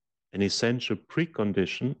an essential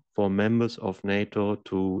precondition for members of NATO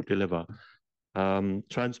to deliver.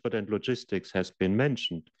 Transport and logistics has been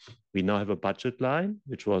mentioned. We now have a budget line,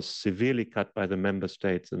 which was severely cut by the member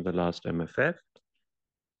states in the last MFF.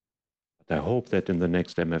 But I hope that in the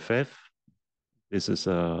next MFF, this is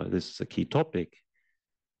a key topic.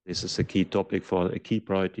 This is a key topic for a key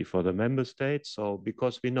priority for the member states. So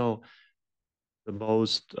because we know the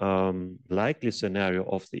most likely scenario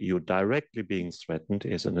of the EU directly being threatened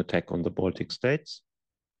is an attack on the Baltic states.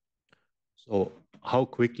 So how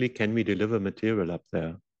quickly can we deliver material up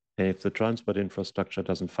there? And if the transport infrastructure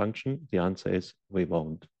doesn't function, the answer is we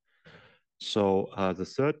won't. So the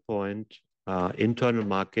third point, internal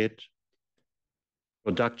market,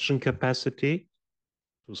 production capacity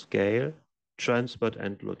to scale, transport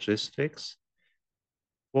and logistics.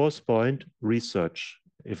 Fourth point, research.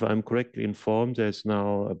 If I'm correctly informed, there's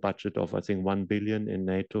now a budget of, I think, 1 billion in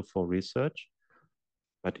NATO for research.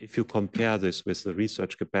 But if you compare this with the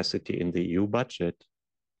research capacity in the EU budget,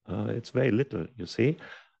 it's very little, you see.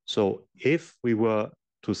 So if we were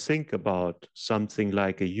to think about something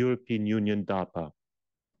like a European Union DARPA,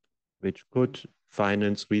 which could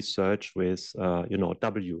finance research with, you know,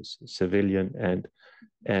 Ws, civilian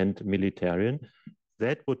and military,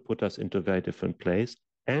 that would put us into a very different place.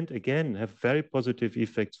 And again, have very positive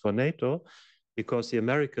effects for NATO, because the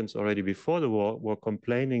Americans already before the war were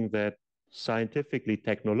complaining that scientifically,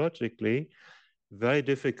 technologically, very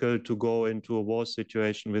difficult to go into a war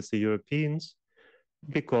situation with the Europeans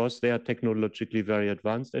because they are technologically very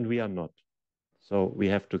advanced and we are not. So we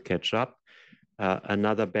have to catch up.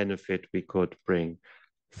 Another benefit we could bring.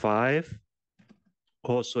 5,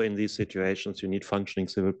 Also in these situations, you need functioning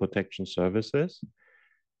civil protection services.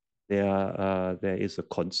 There is a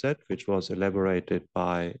concept which was elaborated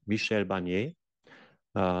by Michel Barnier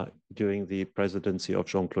during the presidency of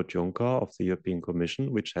Jean-Claude Juncker of the European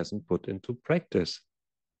Commission, which hasn't put into practice.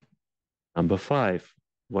 Number 5,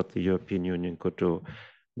 what the European Union could do.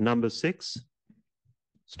 Number 6,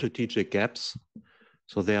 strategic gaps.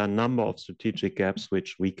 So there are a number of strategic gaps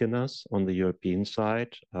which weaken us on the European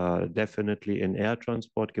side, definitely in air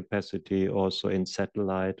transport capacity, also in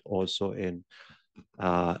satellite, also in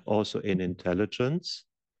intelligence.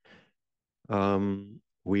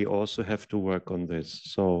 We also have to work on this.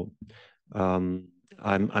 So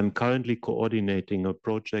I'm currently coordinating a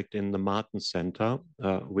project in the Martens Center,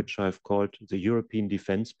 which I've called the European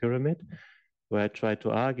Defense Pyramid, where I try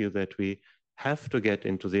to argue that we have to get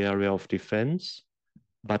into the area of defense,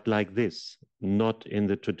 but like this, not in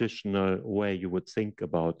the traditional way you would think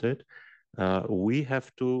about it. We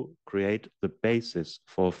have to create the basis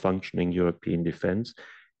for functioning European defense,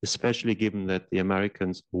 especially given that the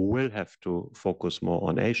Americans will have to focus more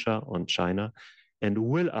on Asia, on China, and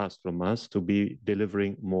will ask from us to be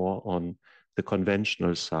delivering more on the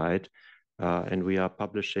conventional side. And we are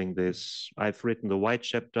publishing this. I've written the white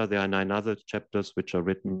chapter. There are 9 other chapters which are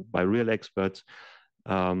written by real experts.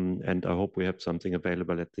 And I hope we have something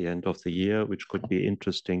available at the end of the year, which could be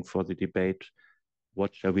interesting for the debate.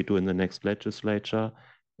 What shall we do in the next legislature,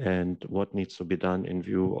 and what needs to be done in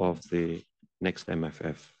view of the next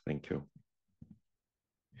MFF? Thank you.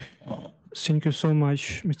 Thank you so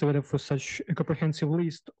much, Mr. Welle, for such a comprehensive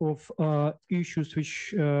list of issues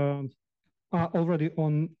which are already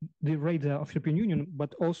on the radar of European Union,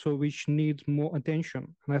 but also which need more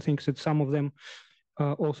attention. And I think that some of them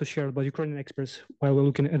also shared by Ukrainian experts while we're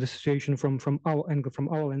looking at the situation from our angle, from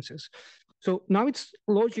our lenses. So now it's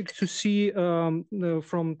logic to see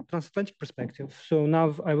from transatlantic perspective. So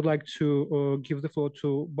now I would like to give the floor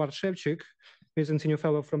to Bart Szewczyk, who is a senior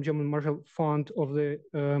fellow from German Marshall Fund of the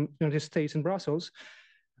United States in Brussels.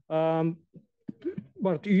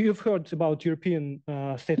 Bart, you've heard about European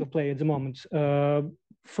state of play at the moment.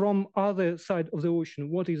 From other side of the ocean,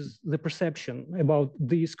 what is the perception about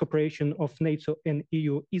this cooperation of NATO and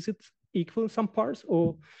EU? Is it equal in some parts,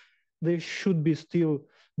 or there should be still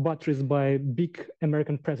buttressed by big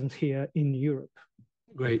American presence here in Europe?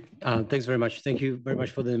 Great. Thanks very much. Thank you very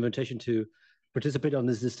much for the invitation to participate on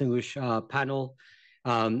this distinguished panel.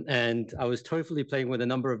 And I was toyfully playing with a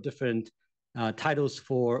number of different titles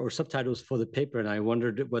or subtitles for the paper, and I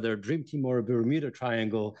wondered whether a dream team or a Bermuda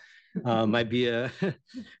Triangle might be a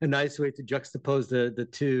nice way to juxtapose the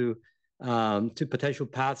two potential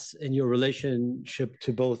paths in your relationship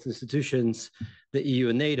to both institutions, the EU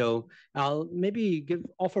and NATO. I'll maybe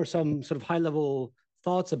offer some sort of high-level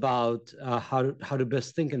thoughts about how to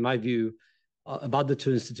best think, in my view, about the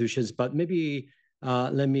two institutions. But maybe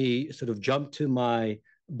let me sort of jump to my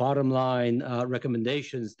bottom line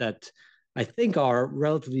recommendations that I think are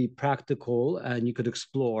relatively practical, and you could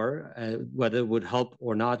explore whether it would help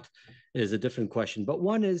or not is a different question. But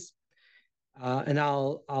one is, and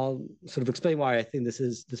I'll sort of explain why I think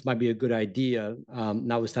this might be a good idea,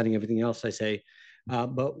 notwithstanding everything else I say.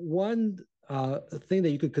 But one thing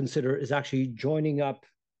that you could consider is actually joining up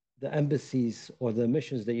the embassies or the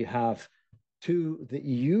missions that you have to the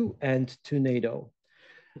EU and to NATO.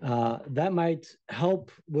 That might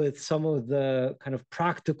help with some of the kind of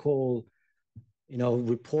practical,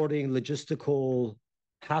 reporting, logistical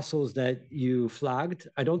hassles that you flagged.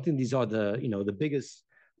 I don't think these are the biggest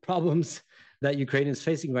problems that Ukraine is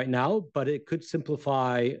facing right now, but it could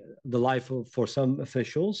simplify the life for some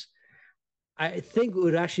officials. I think it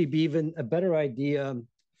would actually be even a better idea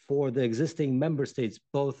for the existing member states,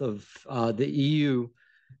 both of the EU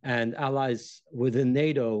and allies within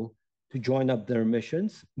NATO, to join up their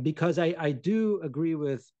missions, because I do agree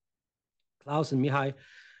with Klaus and Mihai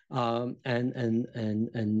and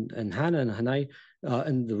Hanna and Hennadiy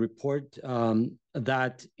in the report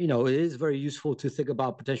that it is very useful to think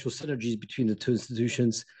about potential synergies between the two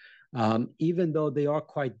institutions, even though they are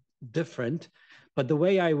quite different. But the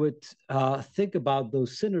way I would think about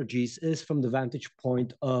those synergies is from the vantage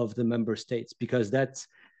point of the member states, because that's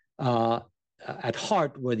at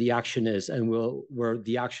heart where the action is, and where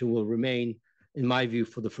the action will remain, in my view,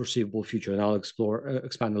 for the foreseeable future. And I'll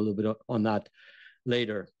expand a little bit on that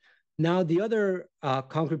later. Now, the other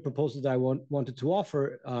concrete proposal that I wanted to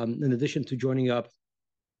offer, in addition to joining up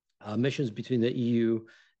missions between the EU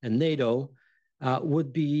and NATO,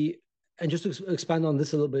 would be, and just to expand on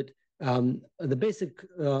this a little bit, the basic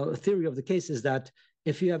theory of the case is that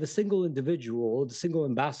if you have a single individual, the single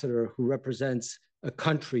ambassador who represents a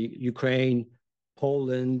country, Ukraine,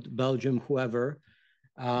 Poland, Belgium, whoever,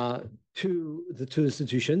 to the two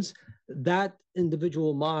institutions, that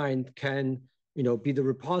individual mind can, be the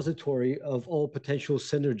repository of all potential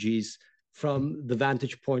synergies from the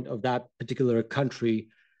vantage point of that particular country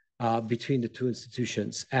between the two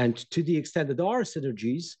institutions. And to the extent that there are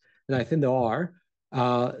synergies, and I think there are,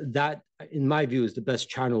 that, in my view, is the best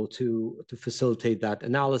channel to facilitate that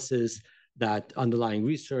analysis, that underlying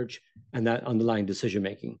research, and that underlying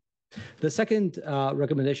decision-making. The second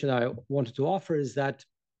recommendation I wanted to offer is that,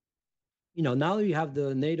 now you have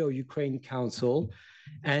the NATO-Ukraine Council,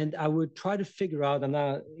 and I would try to figure out, I'm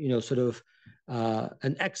not, sort of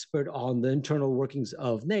an expert on the internal workings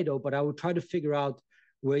of NATO, but I would try to figure out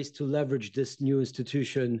ways to leverage this new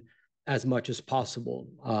institution as much as possible.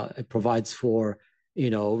 It provides for,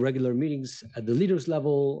 regular meetings at the leaders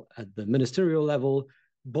level, at the ministerial level.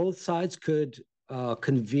 Both sides could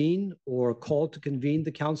convene or call to convene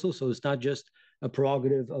the council. So it's not just a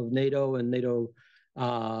prerogative of NATO and NATO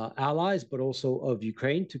allies, but also of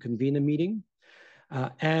Ukraine to convene a meeting.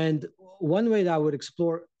 And one way that I would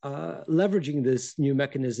explore leveraging this new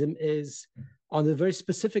mechanism is on a very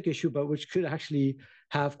specific issue, but which could actually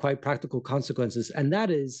have quite practical consequences. And that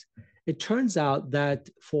is, it turns out that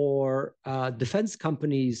for defense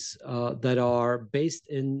companies that are based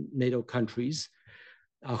in NATO countries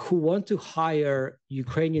who want to hire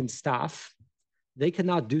Ukrainian staff, they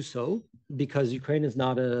cannot do so because Ukraine is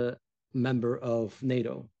not a member of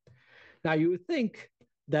NATO. Now, you would think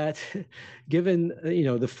that given,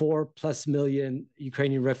 the 4+ million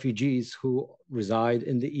Ukrainian refugees who reside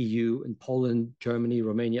in the EU, in Poland, Germany,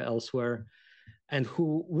 Romania, elsewhere, and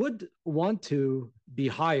who would want to be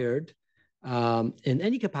hired in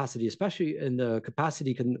any capacity, especially in the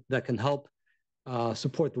capacity that can help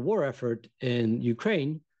support the war effort in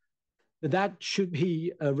Ukraine, that should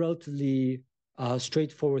be a relatively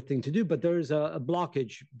straightforward thing to do. But there is a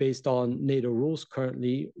blockage based on NATO rules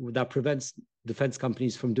currently that prevents defense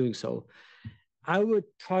companies from doing so. I would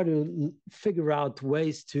try to figure out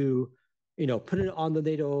ways to, put it on the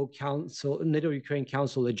NATO-Ukraine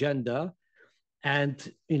Council agenda,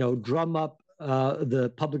 and drum up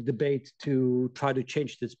the public debate to try to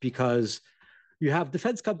change this, because you have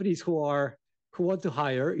defense companies who want to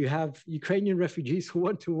hire, you have Ukrainian refugees who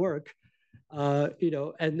want to work,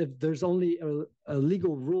 and if there's only a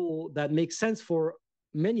legal rule that makes sense for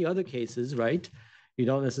many other cases, right? You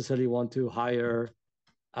don't necessarily want to hire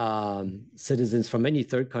citizens from any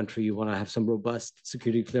third country. You want to have some robust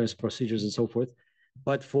security clearance procedures and so forth.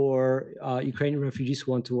 But for Ukrainian refugees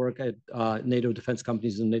who want to work at NATO defense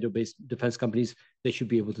companies and NATO-based defense companies, they should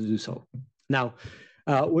be able to do so. Now,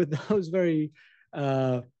 with those very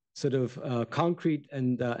concrete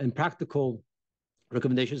and practical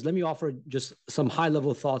recommendations, let me offer just some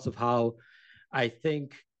high-level thoughts of how I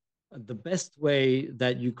think the best way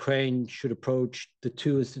that Ukraine should approach the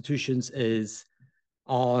two institutions is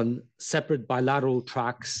on separate bilateral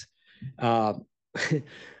tracks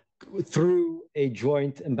through a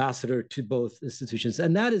joint ambassador to both institutions.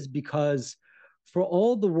 And that is because for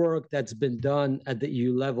all the work that's been done at the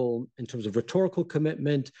EU level in terms of rhetorical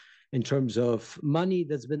commitment, in terms of money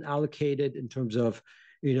that's been allocated, in terms of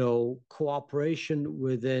cooperation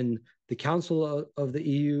within the Council of the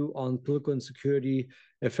EU on political and security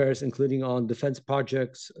affairs, including on defense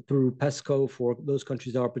projects through PESCO for those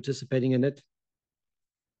countries that are participating in it.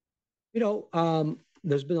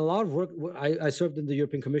 There's been a lot of work. I served in the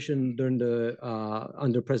European Commission during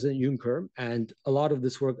under President Juncker, and a lot of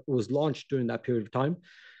this work was launched during that period of time.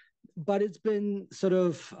 But it's been sort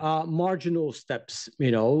of marginal steps,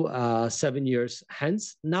 7 years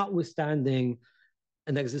hence, notwithstanding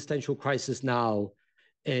an existential crisis now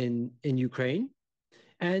in Ukraine.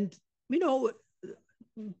 And,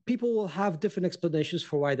 people will have different explanations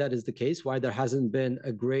for why that is the case, why there hasn't been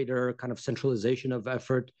a greater kind of centralization of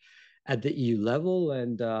effort at the EU level,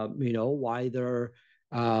 and, why there,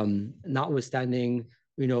 notwithstanding,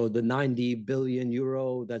 the 90 billion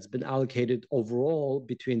euro that's been allocated overall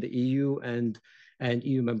between the EU and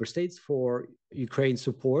EU member states for Ukraine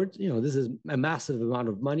support. This is a massive amount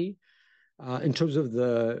of money. In terms of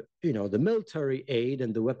the military aid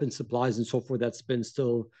and the weapon supplies and so forth, that's been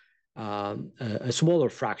still a smaller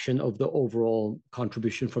fraction of the overall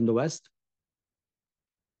contribution from the West.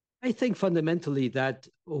 I think fundamentally that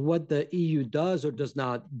what the EU does or does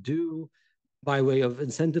not do by way of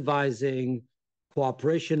incentivizing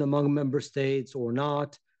cooperation among member states or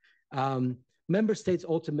not, member states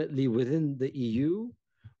ultimately within the EU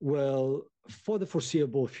will, for the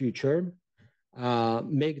foreseeable future,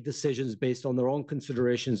 make decisions based on their own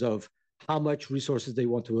considerations of how much resources they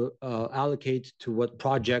want to allocate to what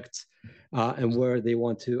projects and where they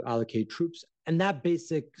want to allocate troops And that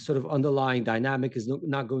basic sort of underlying dynamic is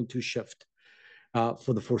not going to shift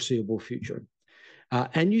for the foreseeable future.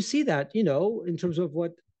 And you see that, in terms of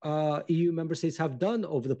what EU member states have done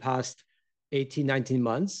over the past 18, 19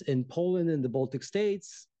 months. In Poland and the Baltic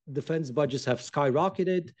states, defense budgets have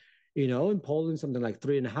skyrocketed. In Poland, something like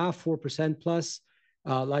 3.5%, 4% plus.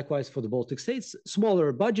 Likewise for the Baltic states,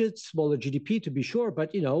 smaller budgets, smaller GDP to be sure,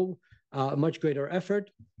 but, much greater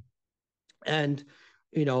effort. And,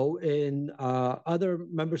 in other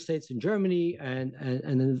member states in Germany and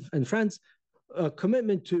in France, a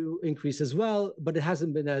commitment to increase as well, but it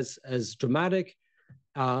hasn't been as dramatic.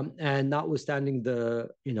 And notwithstanding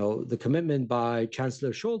the commitment by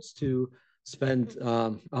Chancellor Scholz to spend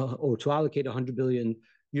or to allocate 100 billion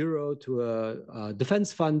euro to a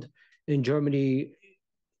defense fund in Germany,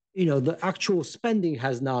 the actual spending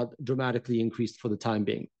has not dramatically increased for the time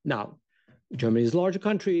being. Now, Germany is a larger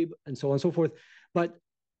country and so on and so forth. But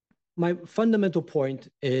my fundamental point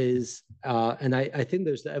is, and I think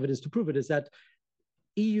there's the evidence to prove it, is that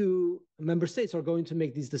EU member states are going to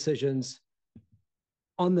make these decisions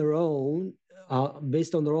on their own,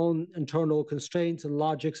 based on their own internal constraints and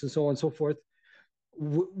logics and so on and so forth,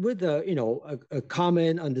 with a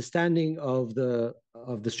common understanding of the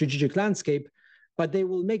strategic landscape. But they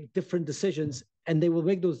will make different decisions, and they will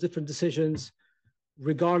make those different decisions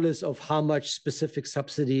regardless of how much specific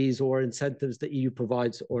subsidies or incentives the EU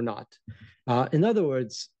provides or not. In other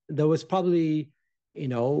words, there was probably,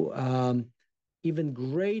 even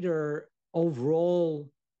greater overall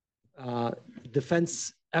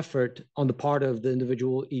defense effort on the part of the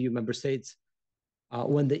individual EU member states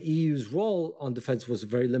when the EU's role on defense was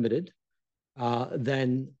very limited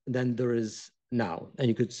than there is now. And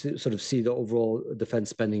you could sort of see the overall defense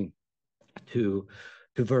spending to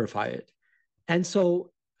verify it. And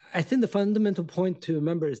so I think the fundamental point to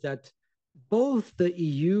remember is that both the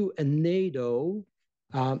EU and NATO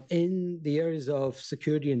in the areas of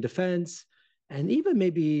security and defense, and even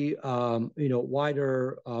maybe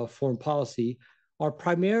wider foreign policy, are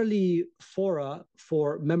primarily fora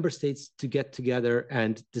for member states to get together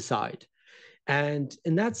and decide. And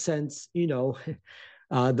in that sense, the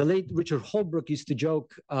late Richard Holbrooke used to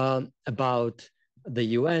joke about the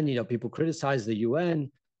UN. People criticize the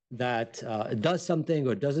UN that it does something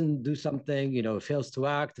or doesn't do something. It fails to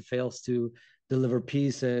act, it fails to deliver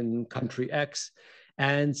peace in country X.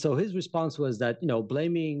 And so his response was that,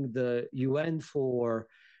 blaming the UN for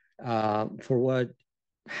what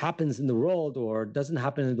happens in the world or doesn't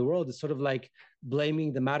happen in the world is sort of like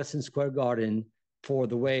blaming the Madison Square Garden for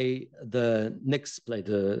the way the Knicks play,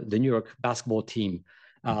 the New York basketball team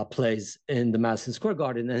plays in the Madison Square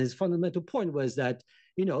Garden. And his fundamental point was that,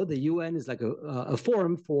 the UN is like a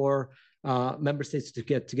forum for member states to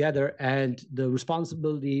get together, and the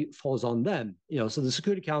responsibility falls on them. So the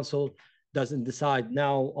Security Council doesn't decide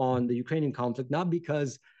now on the Ukrainian conflict, not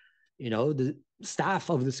because, the staff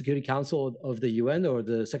of the Security Council of the UN or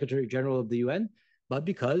the Secretary General of the UN, but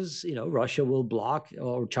because, Russia will block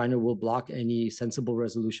or China will block any sensible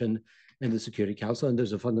resolution in the Security Council. And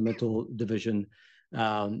there's a fundamental division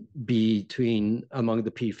among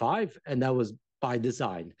the P5, and that was by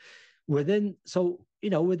design. Within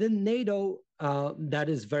NATO, that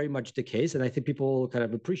is very much the case. And I think people kind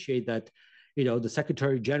of appreciate that, the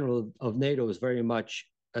Secretary General of NATO is very much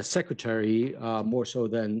a secretary, more so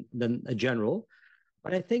than a general.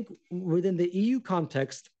 But I think within the EU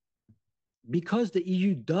context, because the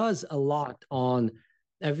EU does a lot on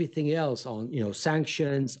everything else, on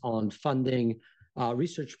sanctions, on funding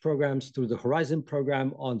research programs through the Horizon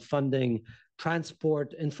program, on funding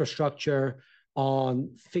transport infrastructure, on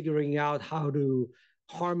figuring out how to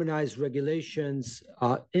harmonize regulations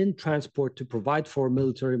in transport to provide for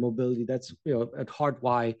military mobility. That's at heart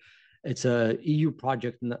why it's a EU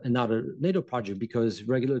project and not a NATO project, because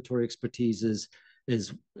regulatory expertise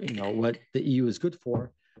is what the EU is good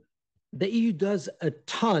for. The EU does a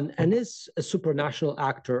ton and is a supranational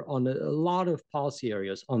actor on a lot of policy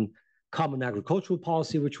areas, on common agricultural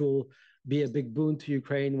policy, which will be a big boon to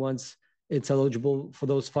Ukraine once it's eligible for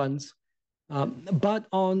those funds. But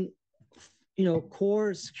on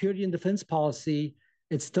core security and defense policy,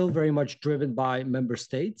 it's still very much driven by member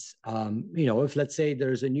states. If let's say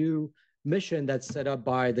there's a new mission that's set up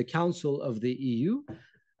by the Council of the EU,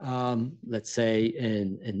 let's say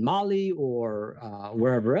in Mali or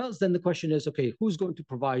wherever else, then the question is, okay, who's going to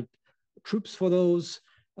provide troops for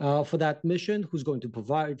for that mission? Who's going to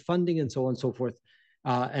provide funding and so on and so forth?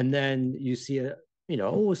 And then you see,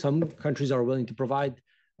 some countries are willing to provide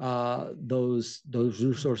those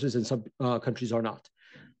resources, and some countries are not.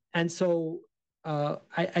 And so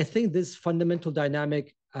I think this fundamental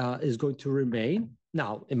dynamic is going to remain.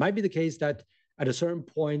 Now, it might be the case that at a certain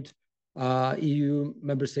point, EU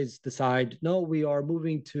member states decide, no, we are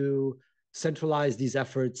moving to centralize these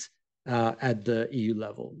efforts at the EU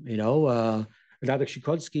level. You know,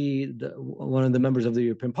 Szewczyk, one of the members of the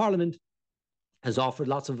European Parliament, has offered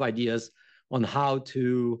lots of ideas on how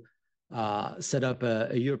to set up a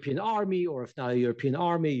European army, or if not a European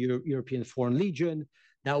army, European Foreign Legion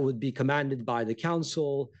that would be commanded by the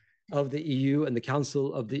Council of the EU, and the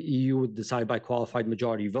Council of the EU would decide by qualified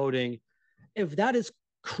majority voting. If that is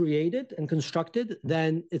created and constructed,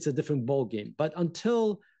 then it's a different ballgame. But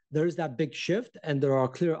until there's that big shift, and there are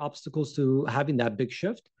clear obstacles to having that big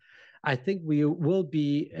shift, I think we will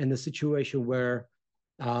be in a situation where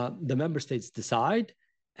the member states decide,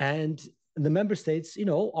 and the member states, you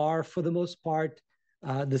know, are for the most part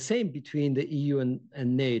the same between the EU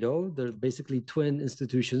and NATO. They're basically twin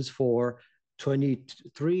institutions for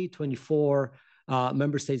 23, 24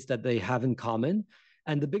 member states that they have in common.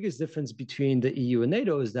 And the biggest difference between the EU and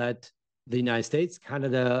NATO is that the United States,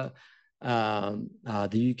 Canada,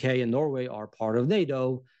 the UK and Norway are part of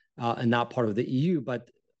NATO and not part of the EU. But,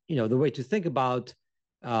 you know, the way to think about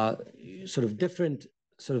sort of different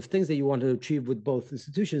sort of things that you want to achieve with both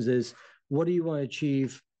institutions is, what do you want to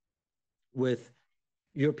achieve with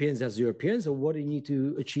Europeans as Europeans, or what do you need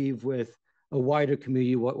to achieve with a wider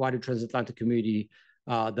community, wider transatlantic community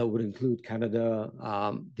that would include Canada,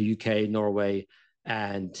 the UK, Norway,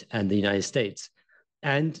 and the United States.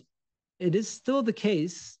 And it is still the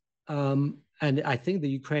case, and I think the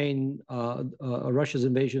Ukraine, Russia's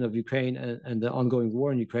invasion of Ukraine and the ongoing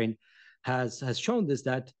war in Ukraine has shown this,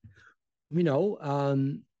 that, you know,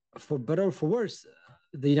 for better or for worse,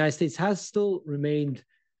 the United States has still remained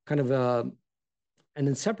kind of an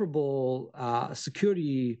inseparable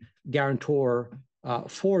security guarantor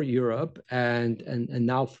for Europe and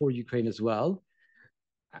now for Ukraine as well.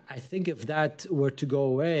 I think if that were to go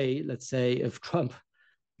away, let's say if Trump,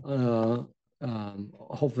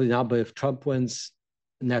 hopefully not, but if Trump wins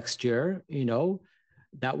next year, you know,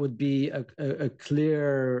 that would be a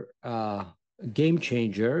clear game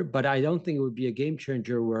changer. But I don't think it would be a game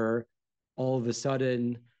changer where all of a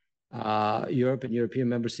sudden Europe and European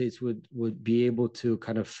member states would be able to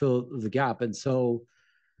kind of fill the gap. And so,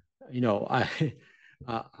 you know,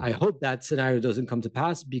 I hope that scenario doesn't come to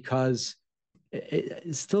pass, because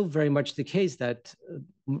it's still very much the case that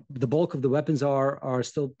the bulk of the weapons are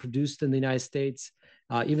still produced in the United States.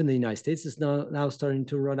 Even the United States is now starting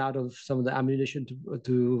to run out of some of the ammunition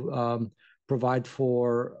to provide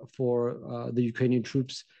for the Ukrainian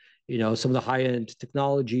troops. You know, some of the high-end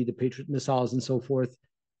technology, the Patriot missiles and so forth,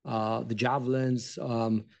 the javelins,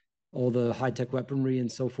 all the high-tech weaponry and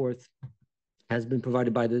so forth has been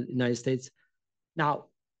provided by the United States. Now,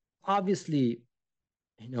 obviously,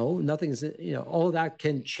 you know, nothing's, you know, all that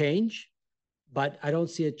can change, but I don't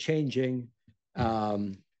see it changing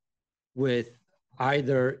with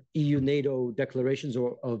either EU-NATO declarations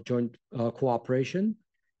or of joint cooperation.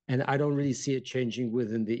 And I don't really see it changing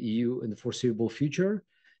within the EU in the foreseeable future.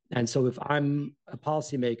 And so if I'm a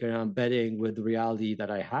policymaker and I'm betting with the reality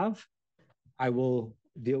that I have, I will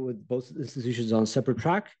deal with both institutions on a separate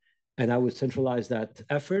track, and I would centralize that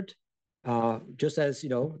effort. Just as, you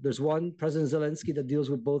know, there's one President Zelensky that deals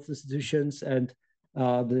with both institutions and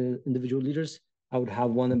the individual leaders, I would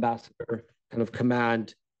have one ambassador kind of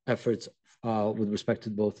command efforts with respect to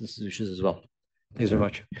both institutions as well. Thanks very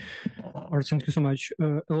much. Art, thank you so much.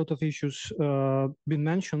 A lot of issues been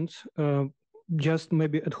mentioned. Just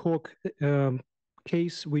maybe ad hoc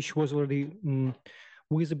case which was already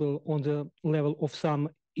visible on the level of some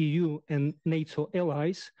EU and NATO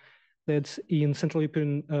allies, that in Central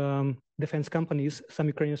European defense companies, some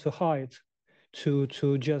Ukrainians were hired to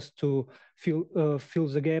fill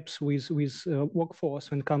the gaps with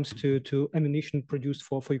workforce when it comes to ammunition produced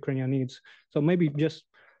for Ukrainian needs. So maybe just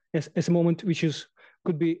as a moment which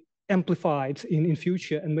could be amplified in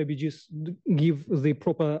future, and maybe just give the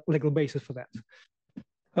proper legal basis for that.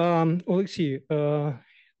 Oleksiy,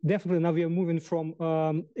 definitely now we are moving from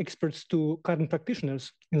experts to current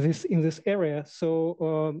practitioners in this area.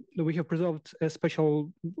 So we have preserved a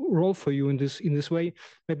special role for you in this way.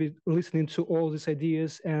 Maybe listening to all these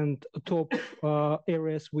ideas and top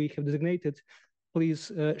areas we have designated.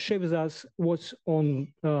 Please share with us what's on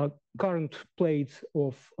current plate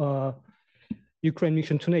of Ukraine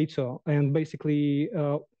mission to NATO, and basically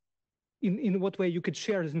in what way you could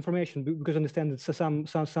share this information, because I understand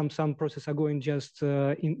that some processes are going just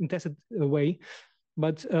in tested way,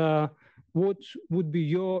 but what would be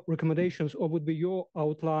your recommendations, or would be your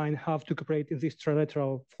outline how to cooperate in this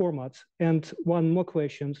trilateral format? And one more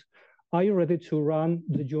question: are you ready to run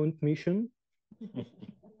the joint mission?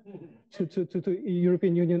 to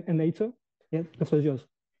European Union and NATO. Yeah, the floor is yours.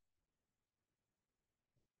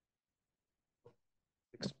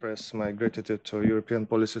 Express my gratitude to European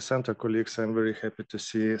Policy Center colleagues. I'm very happy to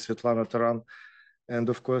see Svetlana Taran, and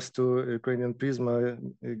of course to Ukrainian Prism,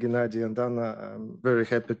 Hennadiy and Hanna. I'm very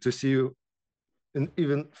happy to see you in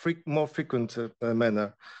even more frequent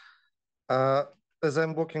manner. As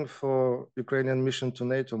I'm working for Ukrainian mission to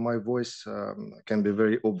NATO, my voice can be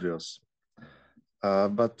very obvious,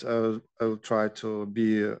 but I'll try to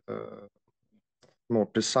be more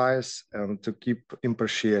precise and to keep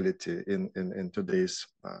impartiality in today's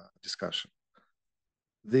discussion.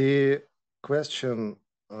 The question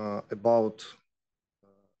about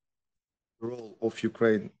the role of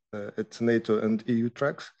Ukraine at NATO and EU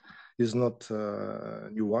tracks is not a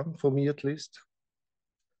new one for me, at least.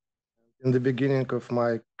 In the beginning of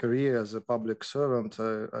my career as a public servant,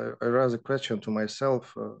 I raised a question to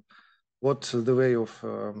myself, what the way of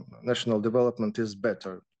national development is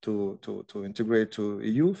better, to integrate to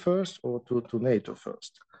EU first or to NATO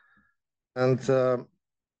first? And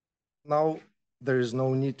now there is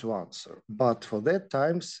no need to answer. But for that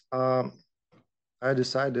times, I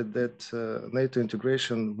decided that NATO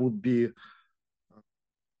integration would be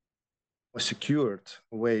a secured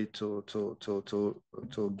way to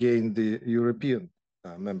gain the European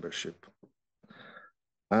membership.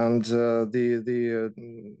 And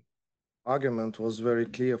the argument was very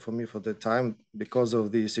clear for me for the time, because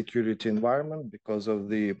of the security environment, because of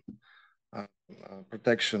the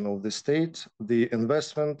protection of the state, the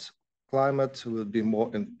investment climate will be more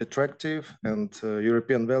attractive, and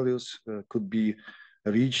European values could be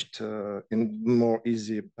reached in more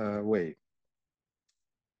easy way.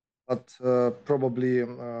 But probably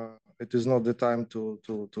it is not the time to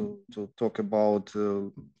talk about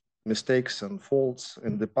mistakes and faults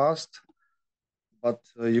in the past. But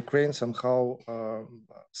Ukraine somehow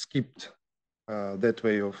skipped that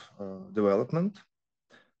way of development.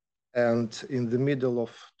 And in the middle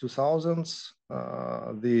of 2000s,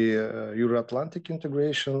 the Euro-Atlantic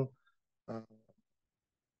integration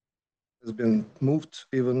has been moved,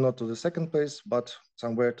 even not to the second place, but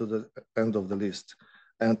somewhere to the end of the list.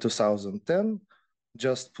 And 2010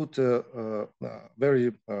 just put a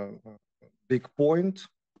very big point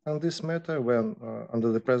on this matter when,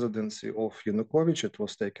 under the presidency of Yanukovych, it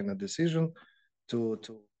was taken a decision to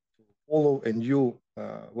follow a new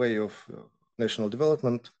way of national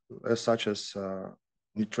development, such as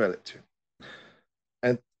neutrality.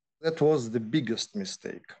 And that was the biggest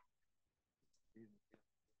mistake.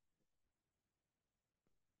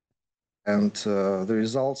 And the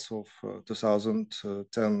results of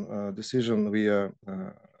 2010 decision we are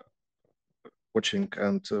watching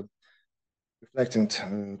and reflecting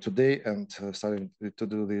today, and starting to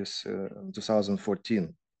do this in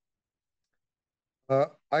 2014.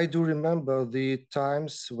 I do remember the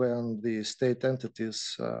times when the state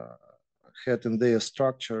entities had in their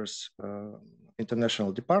structures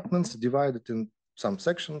international departments divided in some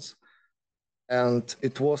sections, and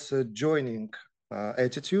it was a joining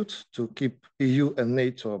attitude to keep EU and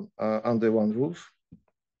NATO under one roof.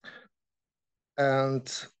 And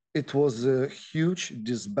it was a huge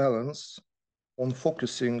disbalance on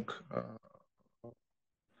focusing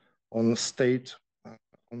on state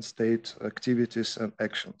activities and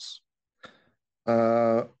actions.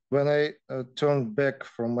 When I turned back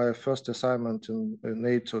from my first assignment in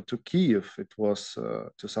NATO to Kiev, it was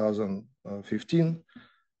 2015,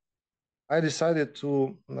 I decided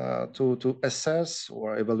to assess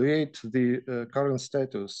or evaluate the current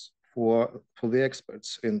status for the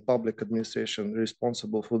experts in public administration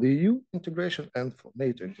responsible for the EU integration and for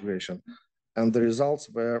NATO integration. And the results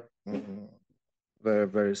were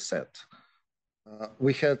very sad.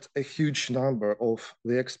 We had a huge number of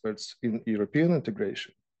the experts in European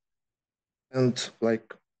integration, and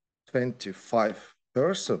like 25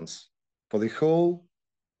 persons for the whole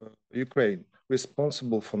Ukraine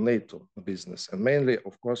responsible for NATO business, and mainly,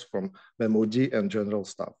 of course, from MOD and General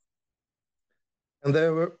Staff. And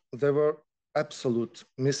there were absolute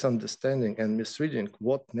misunderstanding and misreading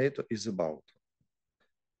what NATO is about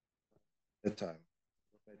at the time,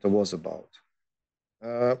 what NATO was about.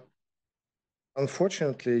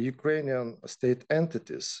 Unfortunately, Ukrainian state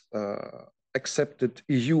entities accepted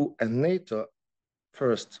EU and NATO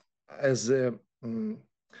first as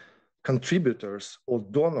contributors or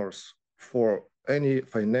donors for any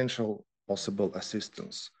financial possible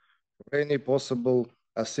assistance, for any possible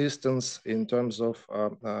assistance in terms of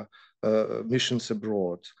missions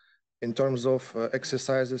abroad, in terms of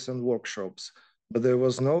exercises and workshops. But there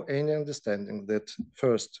was no any understanding that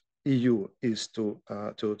first EU is to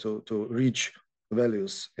reach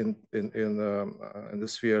values in the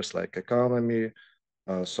spheres like economy,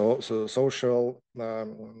 social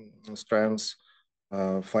strengths,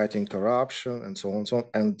 fighting corruption, and so on and so on.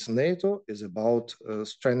 And NATO is about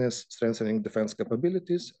strengthening defense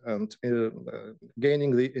capabilities and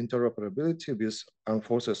gaining the interoperability with armed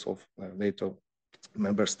forces of NATO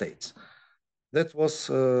member states. That was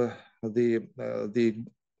the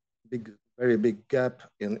very big gap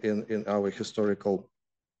in our historical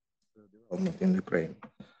development in Ukraine.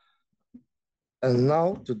 And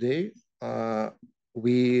now, today,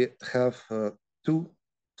 we have two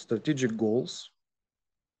strategic goals,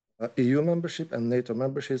 EU membership and NATO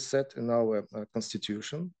membership set in our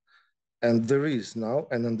constitution. And there is now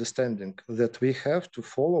an understanding that we have to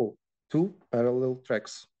follow two parallel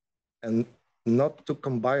tracks and not to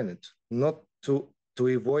combine it, not to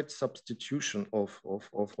avoid substitution of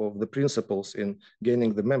the principles in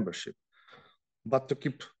gaining the membership, but to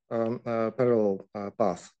keep a parallel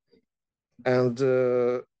path. And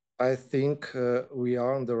I think we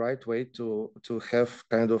are on the right way to have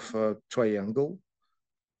kind of a triangle,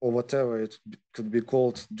 or whatever it could be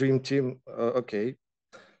called, dream team, okay.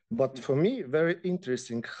 But for me, very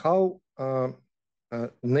interesting how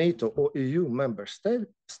NATO or EU member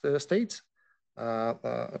states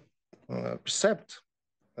percept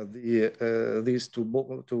these two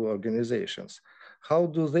organizations. How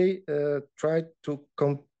do they try to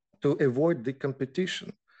avoid the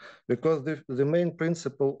competition? Because the main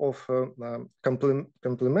principle of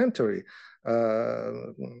complementary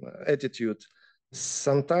attitude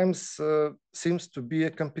sometimes seems to be a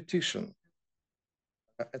competition,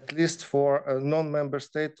 at least for a non-member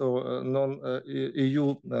state or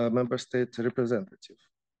non-EU member state representative.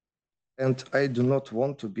 And I do not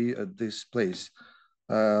want to be at this place,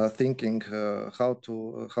 thinking how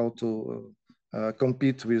to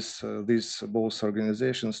compete with these both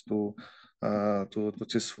organizations to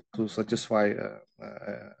satisfy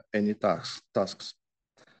any tasks.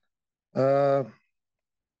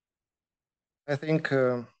 I think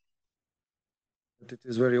that it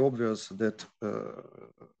is very obvious that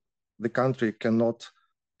the country cannot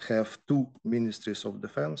have two ministries of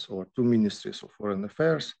defense or two ministries of foreign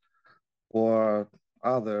affairs or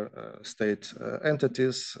other state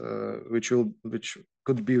entities which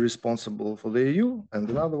could be responsible for the EU and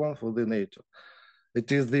another one for the NATO.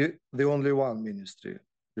 It is the only one ministry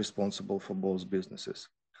responsible for both businesses.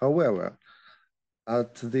 However,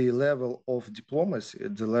 at the level of diplomacy,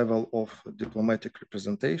 at the level of diplomatic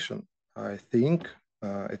representation, I think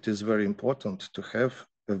it is very important to have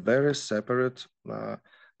a very separate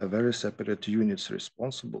units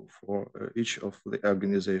responsible for each of the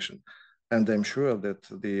organization. And I'm sure that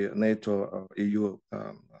the NATO EU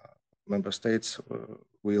member states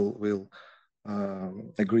will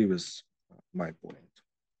agree with my point.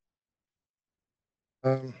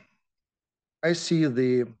 I see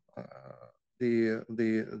the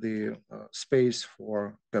space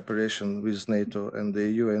for cooperation with NATO and the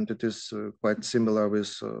EU, and it is quite similar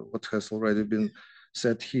with what has already been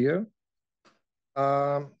said here.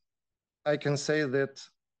 I can say that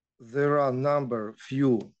there are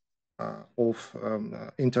few of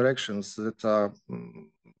interactions that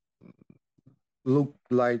look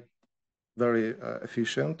like very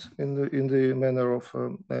efficient in the manner of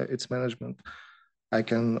its management. I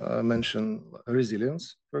can mention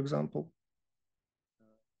resilience, for example.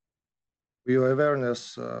 For your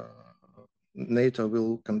awareness, NATO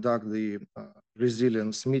will conduct the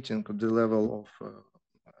resilience meeting at the level of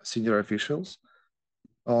senior officials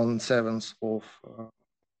on 7th of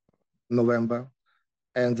November.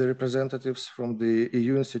 And the representatives from the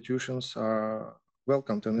EU institutions are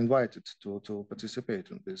welcomed and invited to participate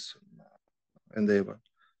in this endeavor.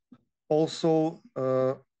 Also,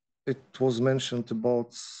 it was mentioned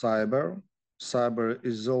about cyber. Cyber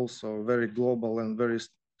is also a very global and very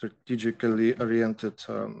strategically oriented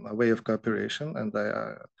way of cooperation, and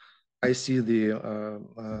I see the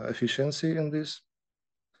efficiency in this,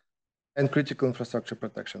 and critical infrastructure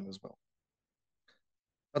protection as well.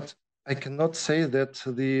 But I cannot say that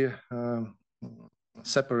the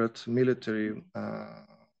separate military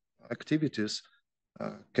activities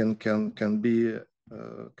can be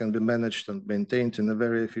managed and maintained in a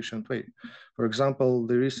very efficient way. For example,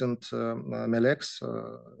 the recent MELEX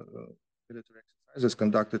military exercises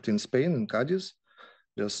conducted in Spain, in Cadiz,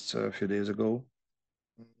 just a few days ago,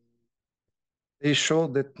 they show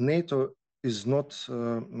that NATO is not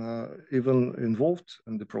even involved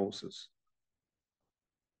in the process.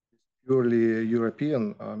 Purely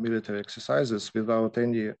European military exercises without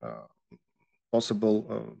any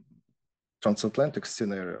possible transatlantic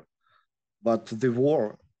scenario. But the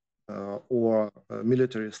war or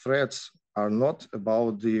military threats are not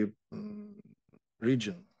about the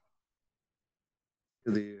region.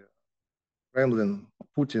 The Kremlin,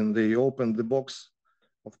 Putin, they opened the box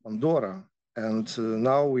of Pandora, and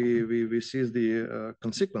now we see the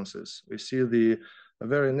consequences. We see the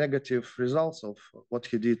very negative results of what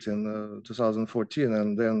he did in 2014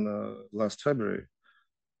 and then last February.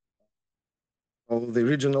 All the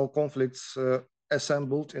regional conflicts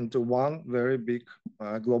assembled into one very big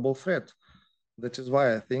global threat. That is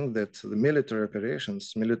why I think that the military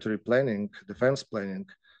operations, military planning, defense planning,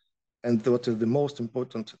 and what is the most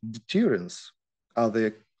important, deterrence, are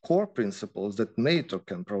the core principles that NATO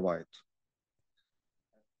can provide.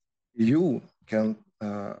 EU can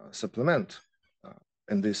supplement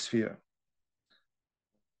in this sphere.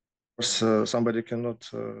 Of course, somebody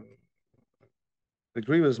cannot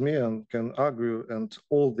agree with me and can argue, and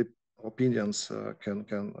all the opinions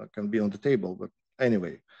can be on the table. But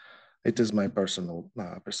anyway, it is my personal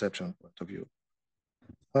perception point of view.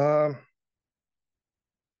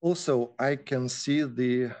 Also, I can see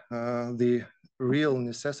the real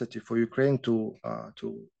necessity for Ukraine to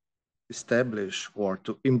establish or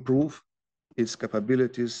to improve its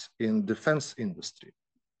capabilities in defense industry,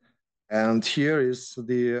 and here is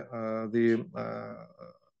the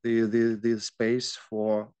space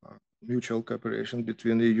for mutual cooperation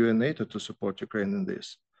between the EU and NATO to support Ukraine in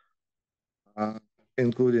this,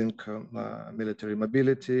 including military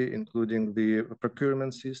mobility, including the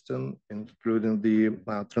procurement system, including the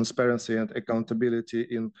transparency and accountability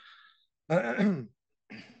in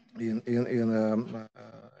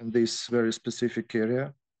this very specific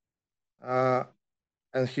area.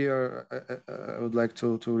 And here I would like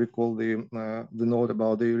to recall the note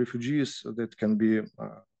about the refugees that can be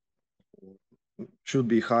should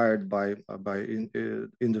be hired by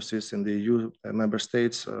industries in the EU member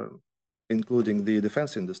states, including the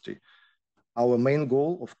defense industry. Our main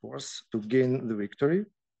goal, of course, to gain the victory,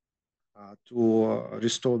 to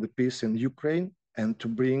restore the peace in Ukraine, and to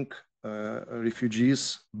bring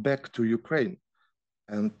refugees back to Ukraine,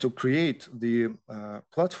 and to create the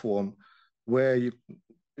platform where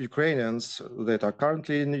Ukrainians that are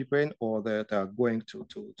currently in Ukraine or that are going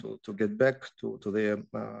to get back to their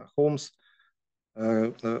homes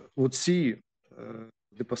would see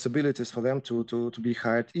the possibilities for them to be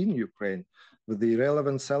hired in Ukraine with the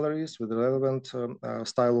relevant salaries, with the relevant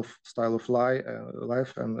style of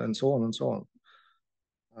life, and so on and so on.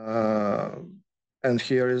 And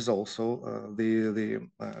here is also the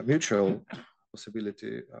mutual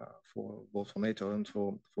possibility for both for NATO and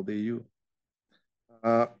for the EU.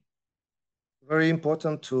 Very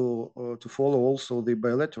important to follow also the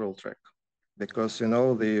bilateral track, because you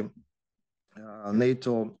know the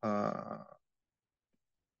NATO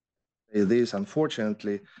is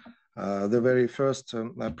unfortunately the very first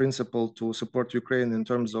principle to support Ukraine in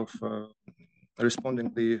terms of responding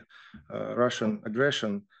to the Russian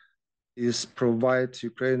aggression is provide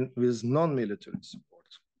Ukraine with non-military support.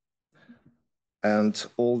 And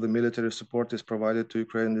all the military support is provided to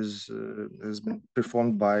Ukraine has been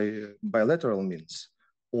performed by bilateral means,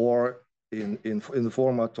 or in the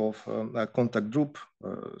format of a contact group,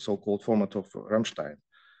 so-called format of Rammstein.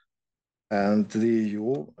 And the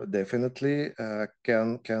EU definitely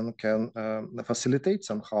can facilitate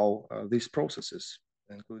somehow these processes,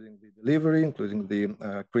 including the delivery, including the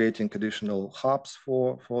creating additional hubs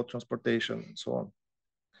for transportation and so on.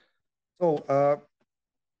 So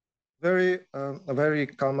a very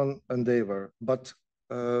common endeavor, but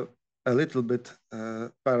a little bit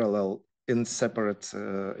parallel in separate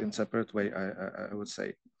way, I would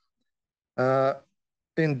say.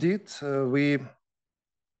 Indeed, we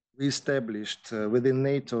established within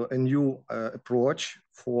NATO a new approach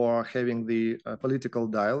for having the political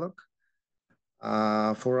dialogue.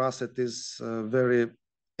 For us, it is very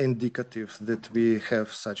indicative that we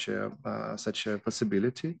have such a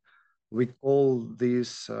possibility. We call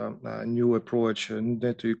this new approach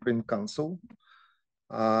NATO-Ukraine Council,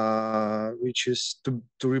 which is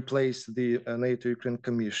to replace the NATO-Ukraine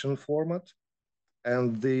Commission format.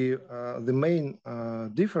 And the main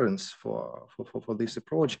difference for this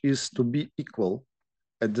approach is to be equal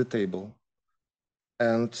at the table.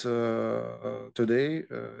 And today,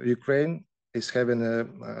 Ukraine is having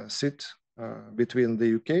a seat between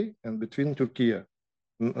the UK and between Turkey,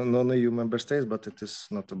 non-EU member states, but it is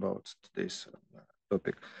not about today's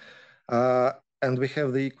topic. And we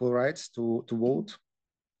have the equal rights to vote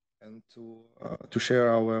and to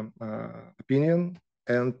share our opinion,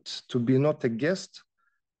 and to be not a guest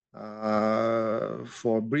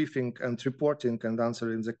for briefing and reporting and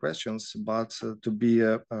answering the questions, but to be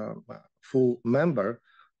a full member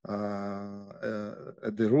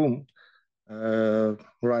at the room,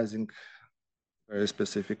 raising very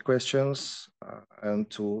specific questions and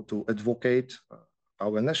to advocate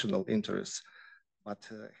our national interests. But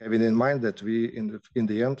having in mind that we, in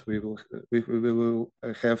the end, we will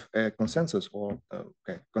have a consensus or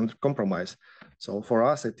compromise. So for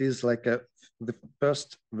us, it is like the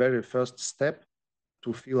very first step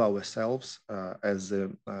to feel ourselves as a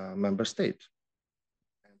member state.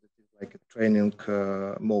 And it is like a training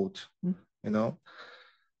mode, you know.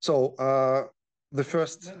 So the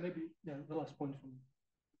first. Maybe the last point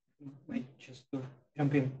from just to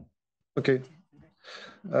jump in. Okay.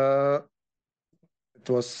 It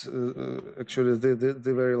was actually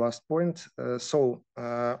the very last point. So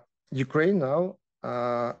Ukraine now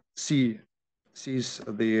sees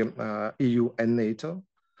the EU and NATO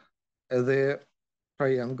as the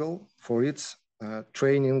triangle for its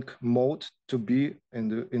training mode to be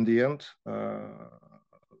in the end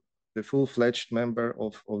the full-fledged member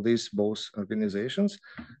of these both organizations.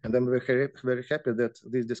 And I'm very happy that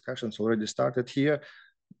these discussions already started here,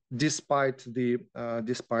 despite the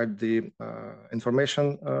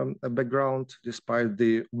information background, despite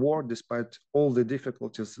the war, despite all the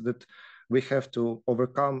difficulties that we have to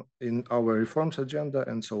overcome in our reforms agenda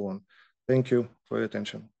and so on. Thank you for your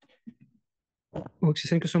attention. Oleksiy,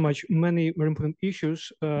 thank you so much. Many very important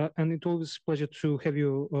issues, and it's always a pleasure to have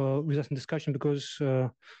you with us in discussion, because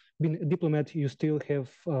being a diplomat, you still have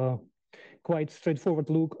quite straightforward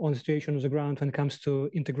look on the situation on the ground when it comes to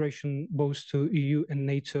integration both to EU and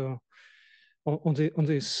NATO on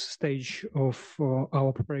this stage of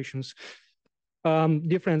our preparations.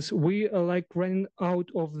 Dear friends, we are like running out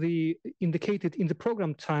of the indicated in the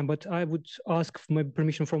program time, but I would ask for my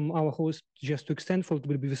permission from our host just to extend for a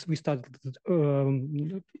little bit. We started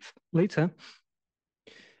later.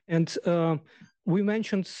 And we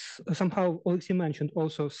mentioned somehow, Oleksiy mentioned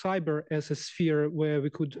also cyber as a sphere where we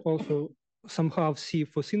could also somehow see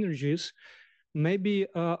for synergies. Maybe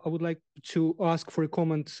I would like to ask for a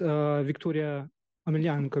comment, Victoria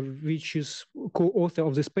Amelyanko, which is co-author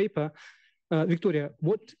of this paper. Victoria,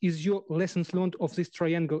 what is your lessons learned of this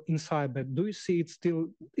triangle in cyber? Do you see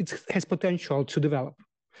it has potential to develop?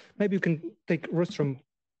 Maybe you can take rostrum.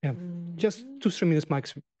 Yeah, just 2-3 minutes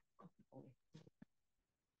maximum.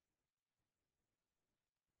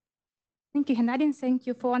 Thank you, Hennadiy. Thank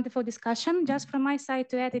you for wonderful discussion. Just from my side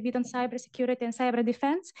to add a bit on cybersecurity and cyber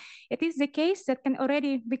defense, it is the case that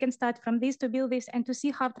we can start from this to build this and to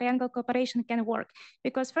see how triangle cooperation can work.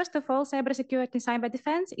 Because first of all, cybersecurity and cyber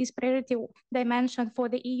defense is priority dimension for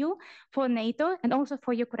the EU, for NATO, and also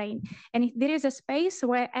for Ukraine. And there is a space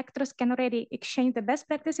where actors can already exchange the best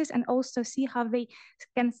practices and also see how they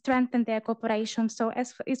can strengthen their cooperation. So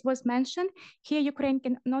as it was mentioned, here Ukraine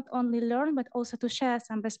can not only learn, but also to share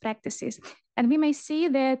some best practices. And we may see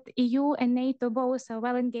that EU and NATO both are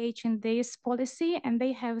well engaged in this policy, and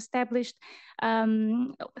they have established,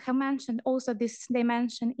 have mentioned also this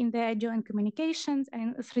dimension in their joint communications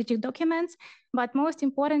and strategic documents. But most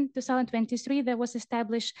important, 2023, there was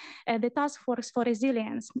established the Task Force for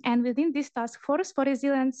Resilience. And within this Task Force for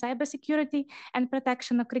Resilience, cybersecurity and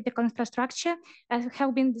protection of critical infrastructure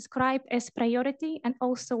have been described as priority, and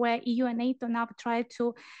also where EU and NATO now try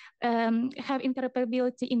to have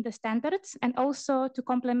interoperability in the standards and also to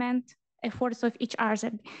complement efforts of each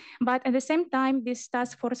other. But at the same time, this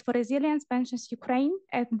Task Force for Resilience mentions Ukraine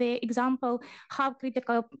as the example how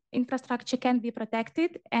critical infrastructure can be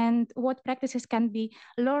protected and what practices can be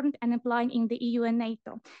learned and applied in the EU and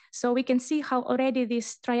NATO. So we can see how already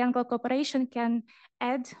this triangle cooperation can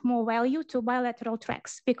add more value to bilateral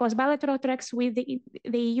tracks, because bilateral tracks with the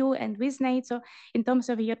EU and with NATO in terms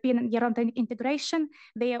of European and European integration,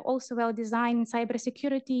 they are also well designed in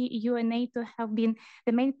cybersecurity. EU and NATO have been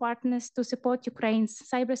the main partners to support Ukraine's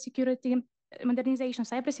cybersecurity, modernization,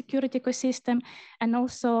 cybersecurity ecosystem, and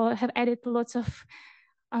also have added lots of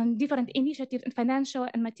different initiatives and financial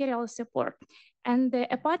and material support. And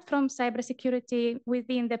apart from cybersecurity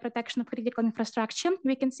within the protection of critical infrastructure,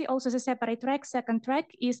 we can see also the separate track. Second track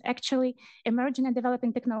is actually emerging and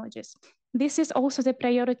developing technologies. This is also the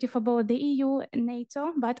priority for both the EU and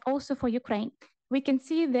NATO, but also for Ukraine. We can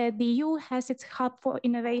see that the EU has its hub for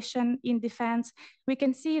innovation in defense. We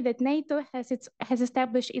can see that NATO has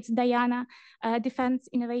established its Diana Defense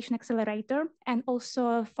Innovation Accelerator, and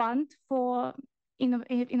also a fund for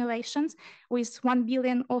innovations with 1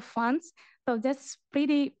 billion of funds. So that's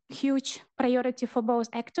pretty huge priority for both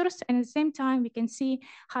actors. And at the same time, we can see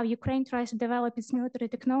how Ukraine tries to develop its military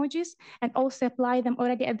technologies and also apply them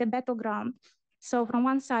already at the battleground. So from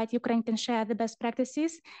one side, Ukraine can share the best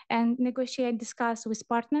practices and negotiate, discuss with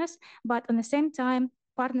partners, but at the same time,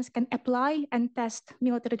 partners can apply and test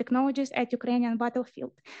military technologies at Ukrainian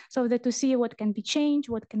battlefield, so that to see what can be changed,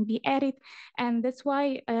 what can be added. And that's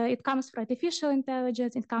why it comes for artificial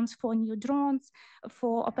intelligence, it comes for new drones,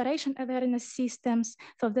 for operation awareness systems.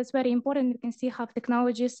 So that's very important. You can see how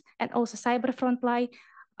technologies and also cyber frontline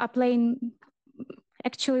are playing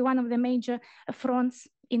actually one of the major fronts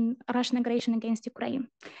in Russian aggression against Ukraine.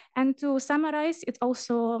 And to summarize, it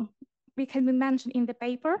also can be mentioned in the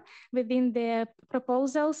paper within the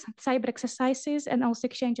proposals, cyber exercises, and also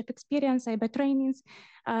exchange of experience, cyber trainings.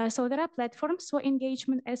 So there are platforms for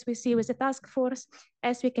engagement, as we see with the task force,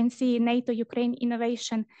 as we can see NATO-Ukraine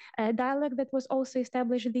innovation dialogue that was also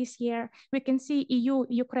established this year. We can see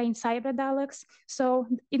EU-Ukraine cyber dialogues. So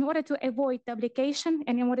in order to avoid duplication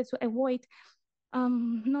and in order to avoid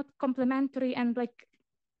not complementary and like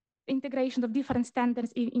integration of different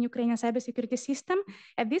standards in Ukrainian cybersecurity system.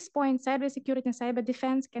 At this point, cybersecurity and cyber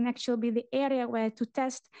defense can actually be the area where to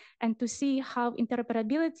test and to see how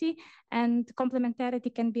interoperability and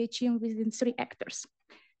complementarity can be achieved within three actors.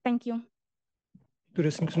 Thank you.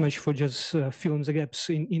 Thanks so much for just filling the gaps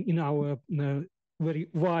in our very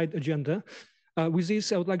wide agenda. With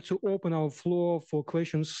this, I would like to open our floor for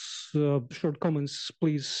questions, short comments.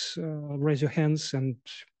 Please raise your hands and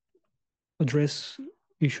address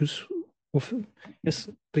issues of, yes,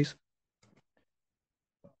 please.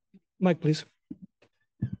 Mike, please.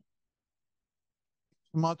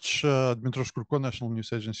 Much, Dmytro Shkurko, National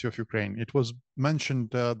News Agency of Ukraine. It was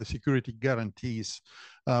mentioned the security guarantees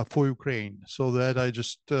for Ukraine. So that I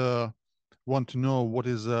just want to know what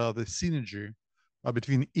is the synergy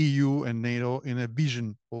between EU and NATO in a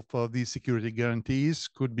vision of these security guarantees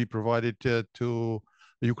could be provided to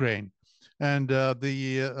Ukraine. And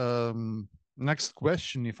the next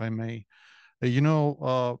question, if I may,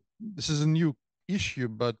 this is a new issue,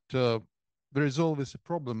 but there is always a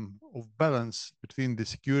problem of balance between the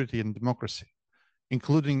security and democracy,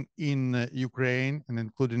 including in Ukraine and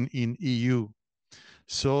including in EU,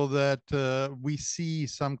 so that we see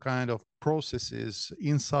some kind of processes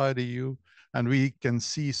inside EU, and we can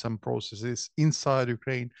see some processes inside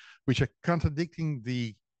Ukraine which are contradicting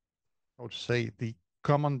the, I would say, the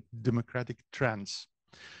common democratic trends.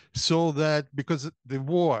 So that because the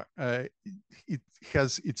war, it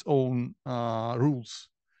has its own rules,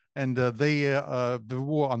 and the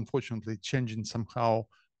war, unfortunately, changing somehow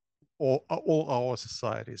all our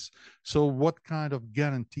societies. So what kind of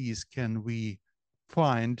guarantees can we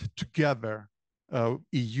find together,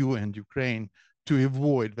 EU and Ukraine, to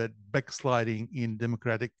avoid that backsliding in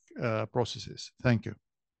democratic processes? Thank you.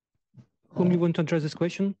 Whom you want to address this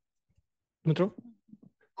question, Dmytro?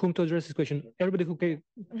 Whom to address this question? Everybody who can.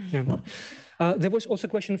 Yeah. There was also a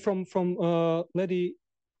question from lady.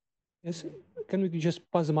 Yes, can we just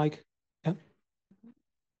pass the mic? Yeah.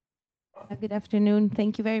 Good afternoon.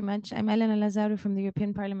 Thank you very much. I'm Elena Lazaru from the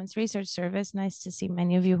European Parliament's Research Service. Nice to see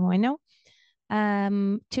many of you who I know.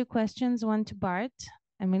 Two questions, one to Bart.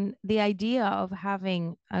 I mean, the idea of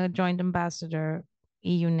having a joint ambassador,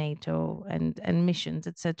 EU, NATO, and missions,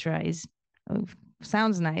 etc.,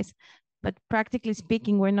 sounds nice. But practically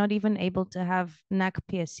speaking, we're not even able to have NAC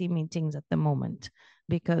PSC meetings at the moment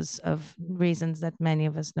because of reasons that many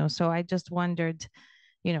of us know. So I just wondered,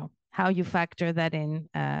 how you factor that in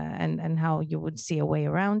and how you would see a way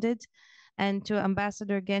around it. And to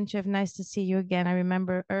Ambassador Genchev, nice to see you again. I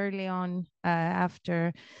remember early on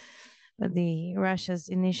after Russia's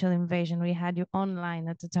initial invasion, we had you online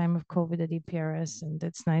at the time of COVID at EPRS, and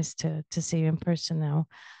it's nice to see you in person now.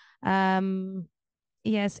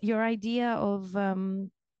 Yes, your idea of the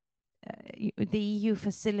EU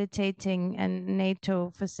facilitating and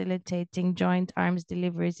NATO facilitating joint arms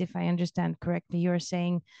deliveries, if I understand correctly, you're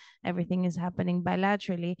saying everything is happening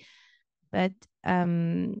bilaterally, but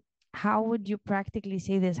how would you practically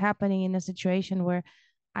see this happening in a situation where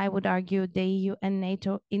I would argue the EU and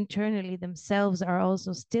NATO internally themselves are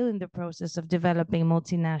also still in the process of developing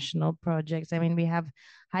multinational projects? I mean, we have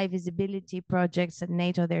high visibility projects at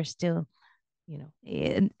NATO, they're still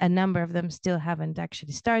a number of them still haven't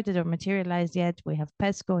actually started or materialized yet. We have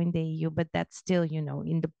PESCO in the EU, but that's still,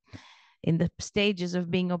 in the stages of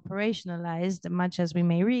being operationalized, much as we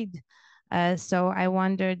may read. So I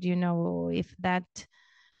wondered, if that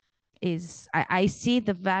is, I see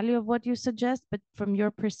the value of what you suggest, but from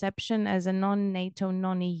your perception as a non-NATO,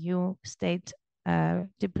 non-EU state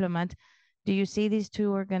diplomat, do you see these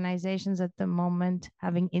two organizations at the moment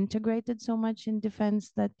having integrated so much in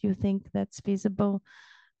defense that you think that's feasible?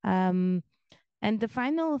 And the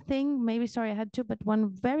final thing, maybe, sorry, I had two, but one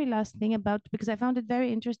very last thing because I found it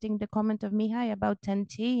very interesting, the comment of Mihai about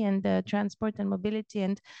 10T and transport and mobility,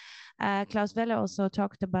 and Klaus Welle also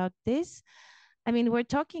talked about this. I mean, we're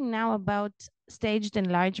talking now about staged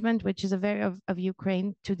enlargement, which is a very of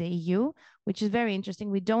Ukraine to the EU, which is very interesting.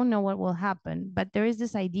 We don't know what will happen, but there is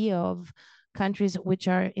this idea of countries which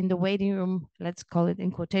are in the waiting room, let's call it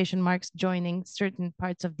in quotation marks, joining certain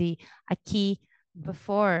parts of the acquis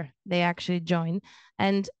before they actually join.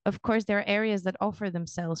 And of course, there are areas that offer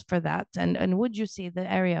themselves for that. And would you see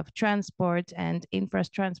the area of transport and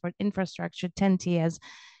infrastructure, TEN-T, as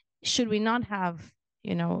should we not have,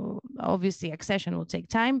 you know, obviously accession will take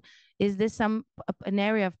time. Is this an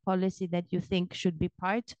area of policy that you think should be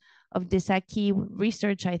part of this acquis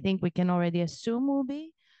research? I think we can already assume will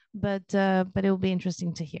be, but it will be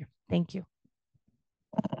interesting to hear. Thank you.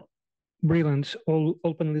 Brilliant. All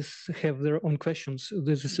panelists have their own questions.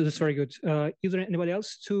 This is very good. Is there anybody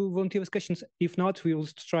else to volunteer with questions? If not, we will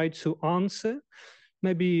try to answer.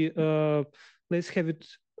 Maybe let's have it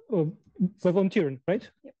by volunteering, right?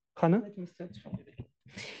 Yep. Hanna?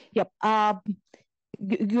 Yep.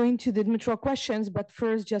 Going to the Dmytro questions, but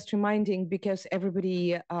first just reminding, because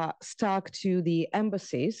everybody stuck to the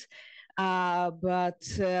embassies, the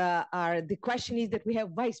question is that we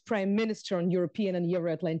have Vice Prime Minister on European and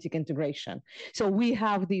Euro-Atlantic integration. So we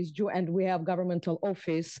have these, and we have governmental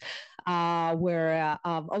office where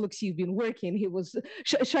Oleksiy has been working. He was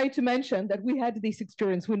shy to mention that we had this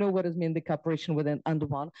experience. We know what it means, the cooperation with under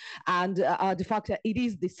one. And de facto, it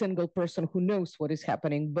is the single person who knows what is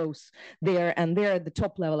happening, both there and there at the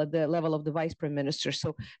top level, at the level of the Vice Prime Minister.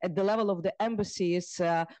 So at the level of the embassies,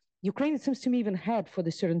 Ukraine, it seems to me, even had for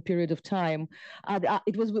the certain period of time.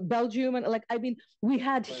 It was with Belgium, and like, I mean, we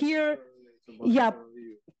had here, yeah,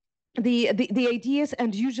 the ideas,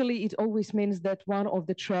 and usually it always means that one of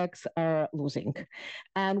the tracks are losing.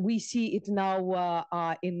 And we see it now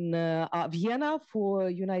in Vienna for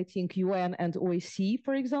uniting UN and OSCE,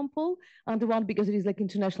 for example, under one, because it is like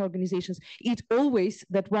international organizations. It always,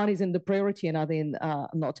 that one is in the priority and other in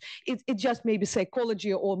not. It just maybe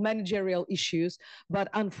psychology or managerial issues, but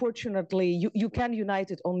unfortunately, you can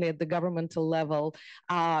unite it only at the governmental level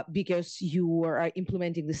because you are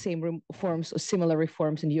implementing the same reforms or similar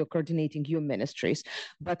reforms in your coordinating your ministries.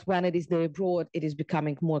 But when it is there abroad, it is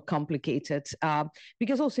becoming more complicated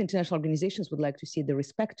because also international organizations would like to see the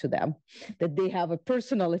respect to them, that they have a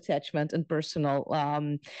personal attachment and personal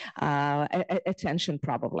attention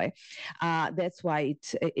probably. That's why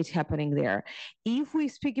it's happening there. If we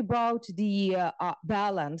speak about the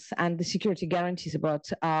balance and the security guarantees about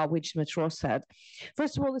which Dmytro said,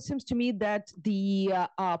 first of all, it seems to me that the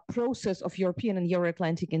process of European and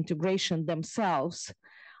Euro-Atlantic integration themselves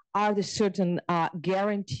are the certain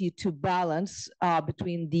guarantee to balance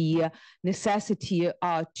between the necessity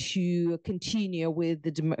to continue with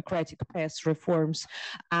the democratic path reforms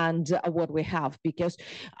and what we have. Because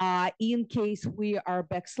in case we are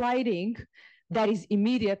backsliding, that is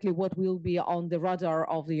immediately what will be on the radar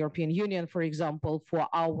of the European Union, for example, for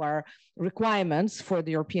our requirements for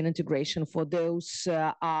the European integration, for those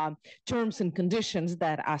terms and conditions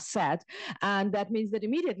that are set. And that means that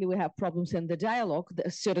immediately we have problems in the dialogue.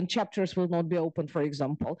 Certain chapters will not be open, for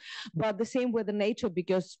example. But the same with the NATO,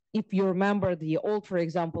 because if you remember the old, for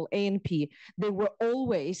example, ANP, they were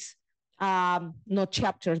always not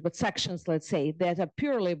chapters, but sections, let's say, that are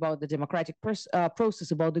purely about the democratic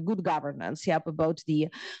process, about the good governance, yep, about the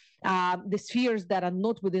spheres that are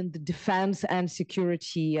not within the defense and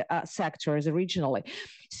security sectors originally.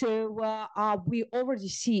 So we already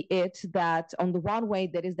see it that on the one way,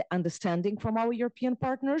 there is the understanding from our European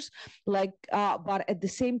partners, like, but at the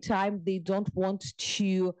same time, they don't want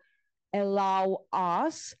to allow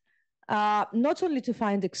us not only to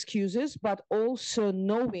find excuses, but also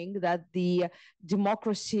knowing that the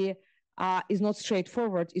democracy is not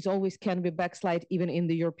straightforward. It always can be backslide even in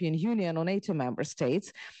the European Union or NATO member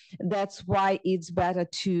states. That's why it's better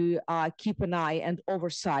to keep an eye and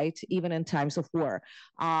oversight even in times of war,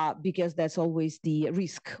 because that's always the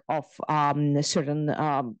risk of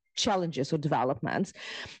certain challenges or developments.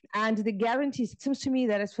 And the guarantees, it seems to me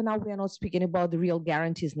that as for now, we are not speaking about the real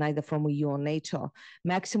guarantees, neither from EU or NATO.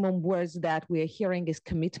 Maximum words that we are hearing is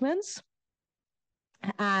commitments.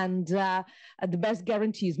 And the best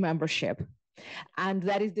guarantee is membership. And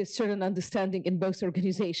that is the certain understanding in both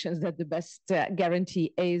organizations that the best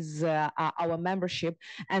guarantee is our membership.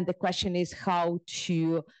 And the question is how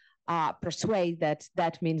to persuade that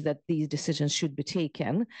that means that these decisions should be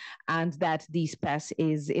taken and that this path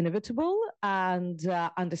is inevitable and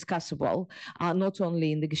undiscussable, not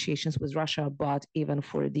only in negotiations with Russia, but even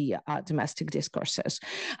for the domestic discourses.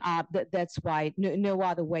 That's why no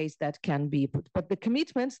other ways that can be put. But the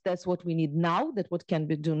commitments, that's what we need now, that what can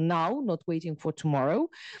be done now, not waiting for tomorrow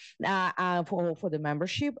for the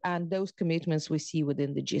membership. And those commitments we see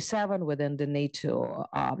within the G7, within the NATO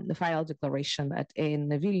the final declaration in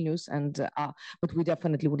Vilnius, and but we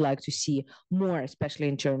definitely would like to see more, especially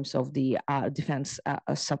in terms of the defense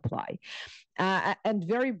supply. And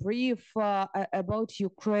very brief about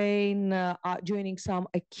Ukraine joining some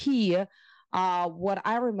key. What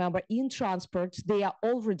I remember in transport, they are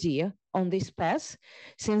already on this path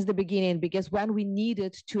since the beginning, because when we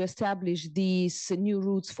needed to establish these new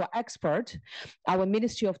routes for export, our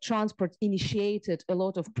Ministry of Transport initiated a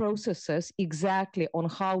lot of processes exactly on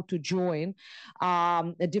how to join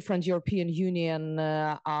different European Union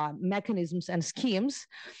mechanisms and schemes.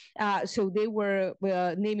 So they were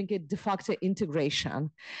naming it de facto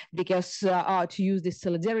integration, because to use the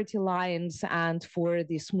solidarity lines and for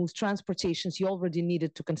the smooth transportations, you already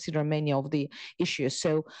needed to consider many of the issues.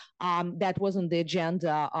 So that wasn't the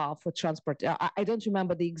agenda for transport. I don't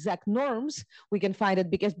remember the exact norms. We can find it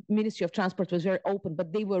because Ministry of Transport was very open,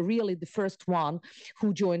 but they were really the first one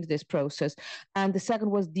who joined this process. And the second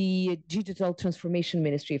was the Digital Transformation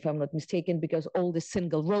Ministry, if I'm not mistaken, because all the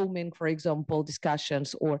single roaming, for example,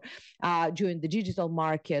 discussions or during the digital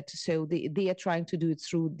market. So they are trying to do it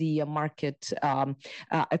through the market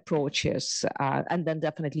approaches. And then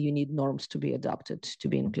definitely you need norms to be adopted, to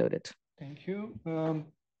be included. Thank you.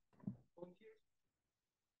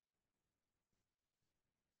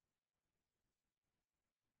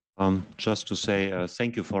 Just to say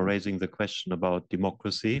thank you for raising the question about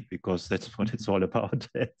democracy, because that's what it's all about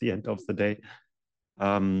at the end of the day.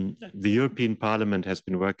 The European Parliament has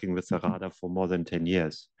been working with the Rada for more than 10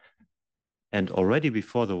 years. And already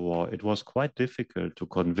before the war, it was quite difficult to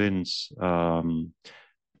convince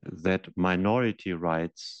that minority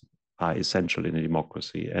rights are essential in a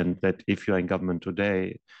democracy, and that if you're in government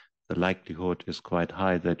today, the likelihood is quite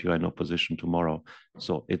high that you're in opposition tomorrow.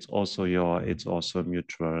 So it's also a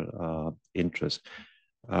mutual interest.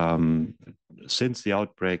 Since the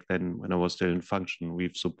outbreak, then when I was still in function,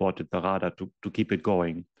 we've supported the Rada to keep it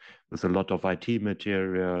going with a lot of IT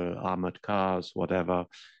material, armored cars, whatever.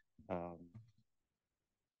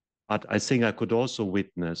 But I think I could also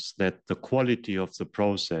witness that the quality of the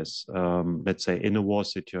process, let's say in a war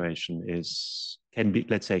situation, can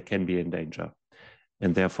be in danger.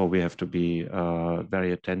 And therefore we have to be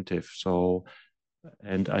very attentive. So,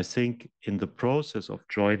 and I think in the process of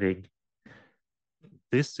joining,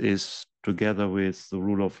 this is together with the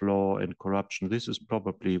rule of law and corruption, this is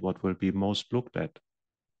probably what will be most looked at.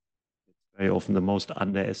 It's very often the most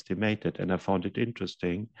underestimated. And I found it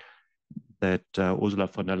interesting that Ursula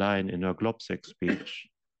von der Leyen in her Globsec speech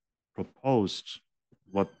proposed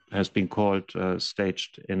what has been called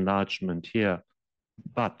staged enlargement here,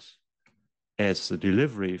 but as the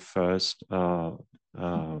delivery first from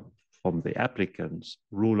the applicants,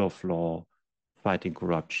 rule of law, fighting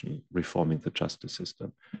corruption, reforming the justice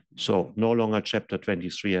system. So no longer chapter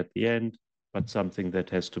 23 at the end, but something that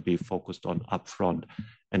has to be focused on upfront.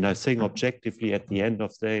 And I think objectively at the end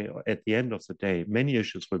of the day, many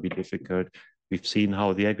issues will be difficult. We've seen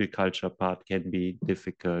how the agriculture part can be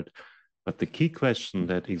difficult, but the key question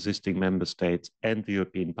that existing member states and the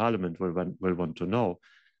European Parliament will want to know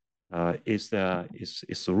is the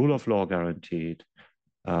rule of law guaranteed?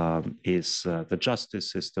 Is the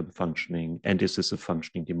justice system functioning? And is this a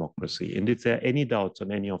functioning democracy? And if there are any doubts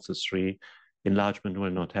on any of the three, enlargement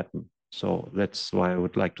will not happen. So that's why I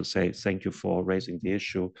would like to say thank you for raising the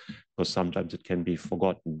issue, because sometimes it can be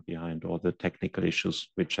forgotten behind all the technical issues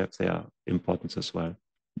which have their importance as well.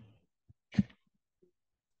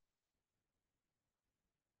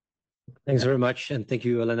 Thanks very much. And thank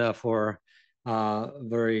you, Elena, for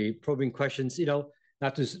very probing questions. You know,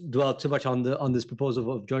 not to dwell too much on this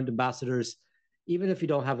proposal of joint ambassadors, even if you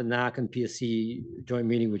don't have a NAC and PSC joint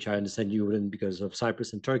meeting, which I understand you wouldn't because of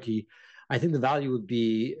Cyprus and Turkey, I think the value would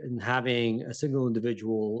be in having a single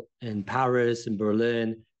individual in Paris, in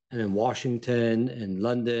Berlin, and in Washington, and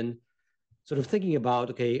London, sort of thinking about,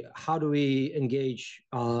 okay, how do we engage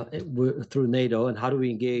through NATO, and how do we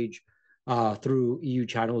engage through EU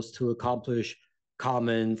channels to accomplish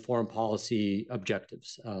common foreign policy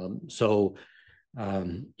objectives? You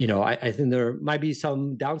know, I think there might be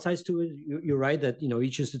some downsides to it. You're right that, you know,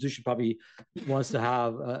 each institution probably wants to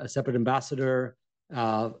have a separate ambassador.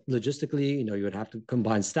 Logistically, you know, you would have to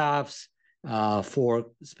combine staffs. for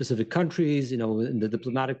specific countries. In the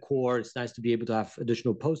diplomatic corps, it's nice to be able to have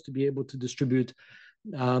additional posts to be able to distribute.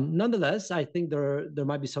 Nonetheless, I think there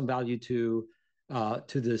might be some value to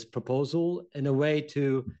this proposal in a way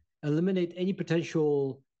to eliminate any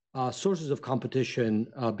potential sources of competition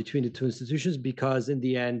between the two institutions, because in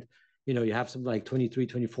the end, you have something like 23,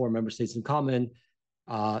 24 member states in common.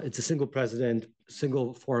 It's a single president,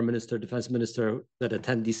 single foreign minister, defense minister that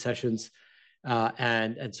attend these sessions.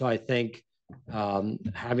 And so I think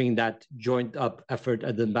having that joint up effort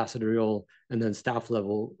at the ambassadorial and then staff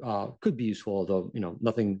level could be useful, although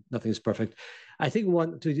nothing is perfect. I think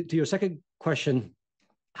to your second question,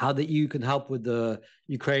 how the EU can help with the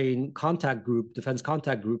Ukraine contact group, defense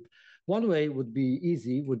contact group. One way would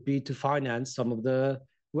be to finance some of the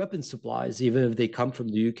weapon supplies, even if they come from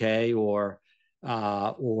the UK or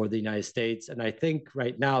the United States. And I think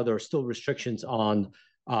right now there are still restrictions on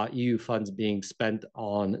EU funds being spent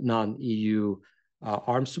on non-EU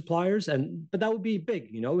arms suppliers. But that would be big,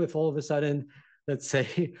 if all of a sudden, let's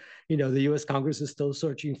say, the US Congress is still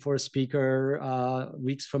searching for a speaker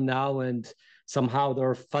weeks from now, and somehow there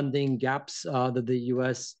are funding gaps that the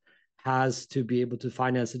US has to be able to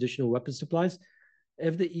finance additional weapon supplies.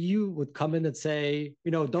 If the EU would come in and say,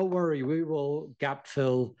 don't worry, we will gap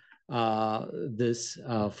fill this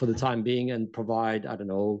for the time being and provide, I don't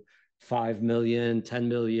know, 5 million, 10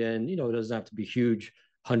 million, it doesn't have to be huge,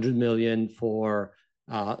 100 million for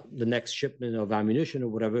the next shipment of ammunition or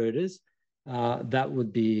whatever it is, that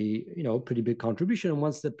would be, a pretty big contribution. And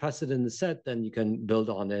once the precedent is set, then you can build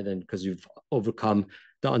on it, and because you've overcome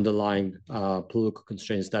the underlying political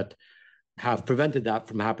constraints that have prevented that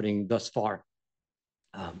from happening thus far.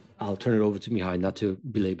 I'll turn it over to Mihai, not to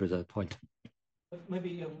belabor that point.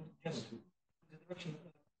 Maybe just the direction.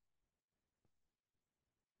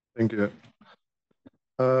 Thank you.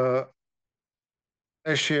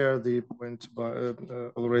 I share the point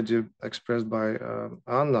already expressed by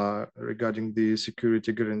Hanna regarding the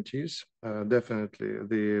security guarantees. Definitely,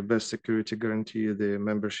 the best security guarantee, the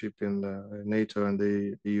membership in NATO and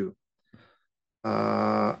the EU.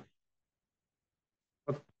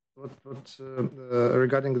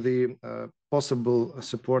 Regarding the possible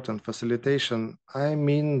support and facilitation, I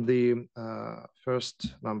mean the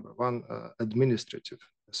first number one, administrative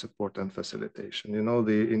support and facilitation. In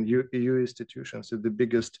EU institutions is the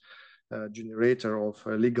biggest generator of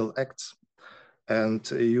legal acts, and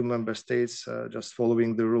EU member states just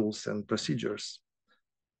following the rules and procedures.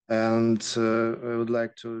 And I would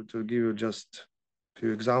like to give you just a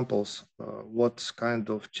few examples what kind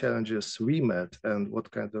of challenges we met and what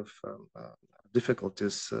kind of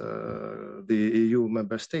difficulties the EU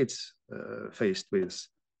member states faced with.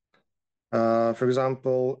 For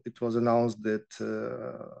example, it was announced that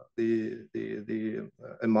the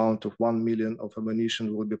amount of 1 million of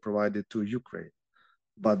ammunition will be provided to Ukraine.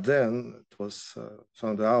 But then it was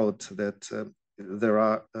found out that there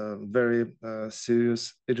are very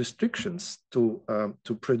serious restrictions to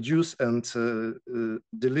produce and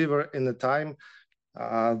deliver in a time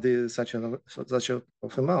such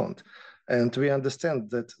of amount. And we understand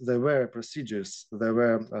that there were procedures, there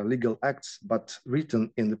were legal acts, but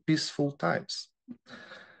written in the peaceful times.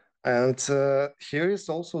 And here is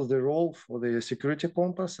also the role for the security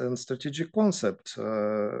compass and strategic concept.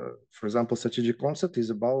 For example, strategic concept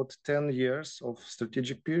is about 10 years of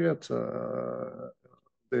strategic period,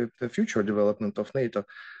 the future development of NATO.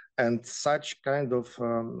 And such kind of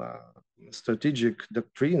strategic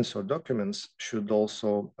doctrines or documents should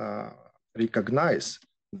also recognize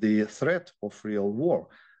the threat of real war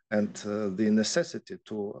and the necessity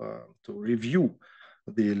to review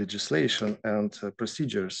the legislation and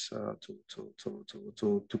procedures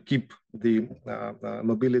to keep the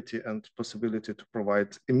mobility and possibility to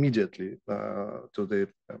provide immediately to the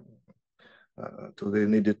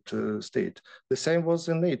needed state. The same was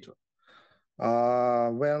in NATO.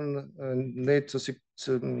 When NATO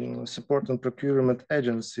Support and Procurement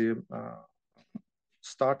Agency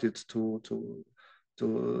started to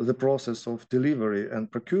the process of delivery and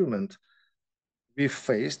procurement, we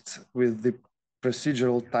faced with the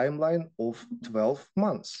procedural timeline of 12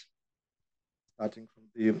 months, starting from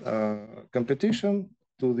the competition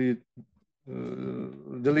to the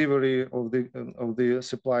delivery of the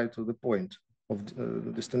supply to the point of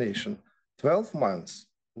destination. 12 months.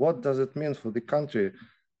 What does it mean for the country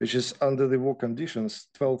which is under the war conditions?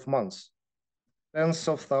 12 months. Tens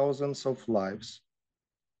of thousands of lives.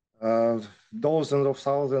 Dozens of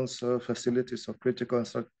thousands of facilities of critical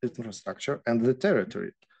infrastructure and the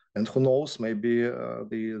territory, and who knows, maybe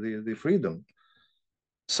the freedom.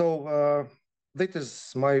 So that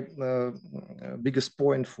is my biggest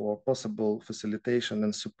point for possible facilitation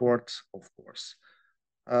and support, of course.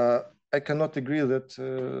 I cannot agree that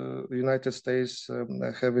the United States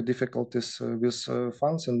have difficulties with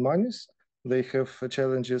funds and monies. They have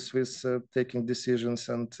challenges with taking decisions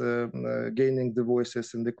and gaining the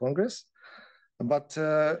voices in the Congress. But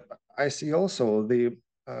I see also the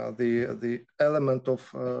element of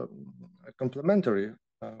complementary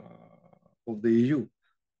of the EU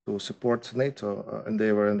to support NATO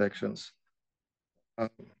endeavor and actions.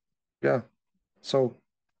 Yeah, so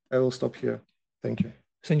I will stop here. Thank you.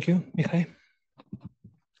 Thank you, Mihai.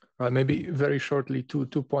 Maybe very shortly, two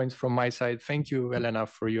points from my side. Thank you, Elena,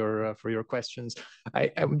 for your questions.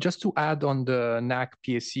 I just to add on the NAC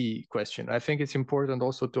PSE question, I think it's important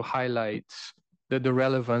also to highlight the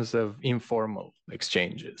relevance of informal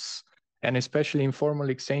exchanges, and especially informal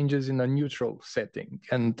exchanges in a neutral setting.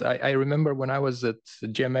 And I remember when I was at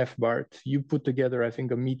GMF, Bart, you put together, I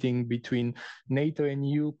think, a meeting between NATO and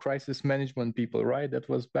EU crisis management people, right? That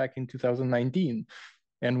was back in 2019.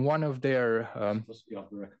 And one of their...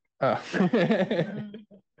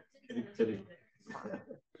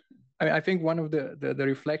 I think one of the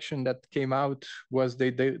reflection that came out was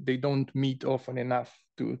they don't meet often enough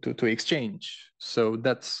to exchange. So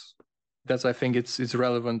that's I think it's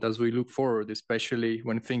relevant as we look forward, especially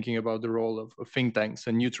when thinking about the role of think tanks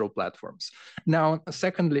and neutral platforms. Now,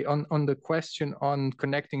 secondly, on the question on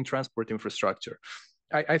connecting transport infrastructure,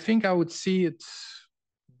 I think I would see it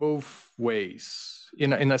both ways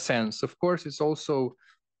in a sense. Of course, it's also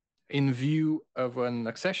in view of an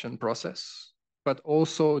accession process, but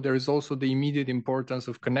also there is also the immediate importance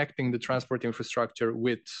of connecting the transport infrastructure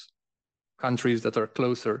with countries that are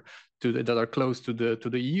closer to close to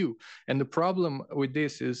the EU. And the problem with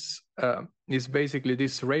this is basically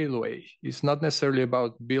this railway. It's not necessarily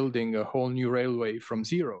about building a whole new railway from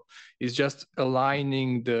zero. It's just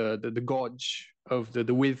aligning the gauge of the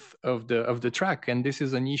width of the track, and this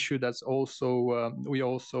is an issue that's also we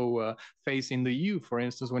also face in the EU, for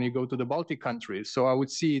instance, when you go to the Baltic countries. So I would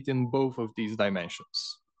see it in both of these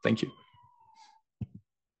dimensions. Thank you.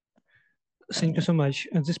 Thank you so much.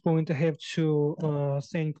 At this point, I have to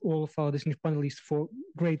thank all of our distinguished panelists for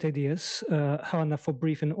great ideas. Hanna for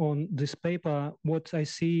briefing on this paper. What I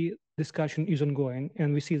see, discussion is ongoing,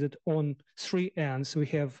 and we see that on three ends we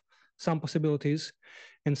have some possibilities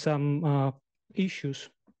and some issues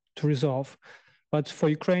to resolve. But for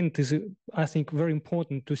Ukraine, it is, I think, very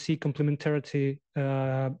important to see complementarity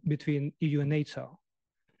between EU and NATO.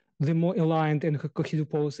 The more aligned and cohesive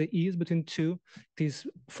policy is between two, it is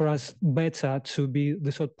for us better to be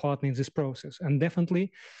the third partner in this process. And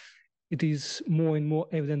definitely, it is more and more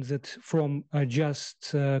evident that from a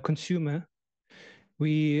just consumer,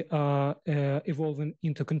 we are evolving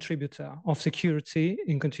into contributor of security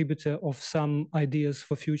and contributor of some ideas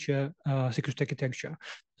for future security architecture.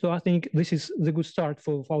 So I think this is the good start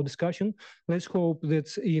for our discussion. Let's hope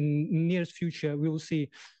that in nearest future, we will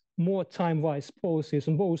see more time-wise policies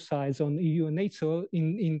on both sides, on EU and NATO,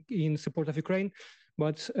 in support of Ukraine.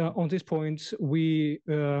 But on this point, we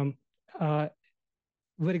are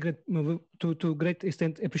very good to great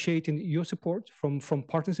extent appreciating your support from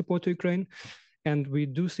partner support to Ukraine. And we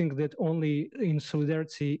do think that only in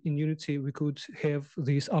solidarity, in unity, we could have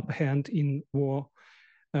this upper hand in war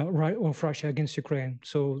of Russia against Ukraine.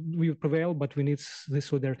 So we will prevail, but we need this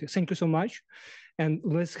solidarity. Thank you so much. And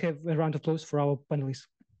let's have a round of applause for our panelists.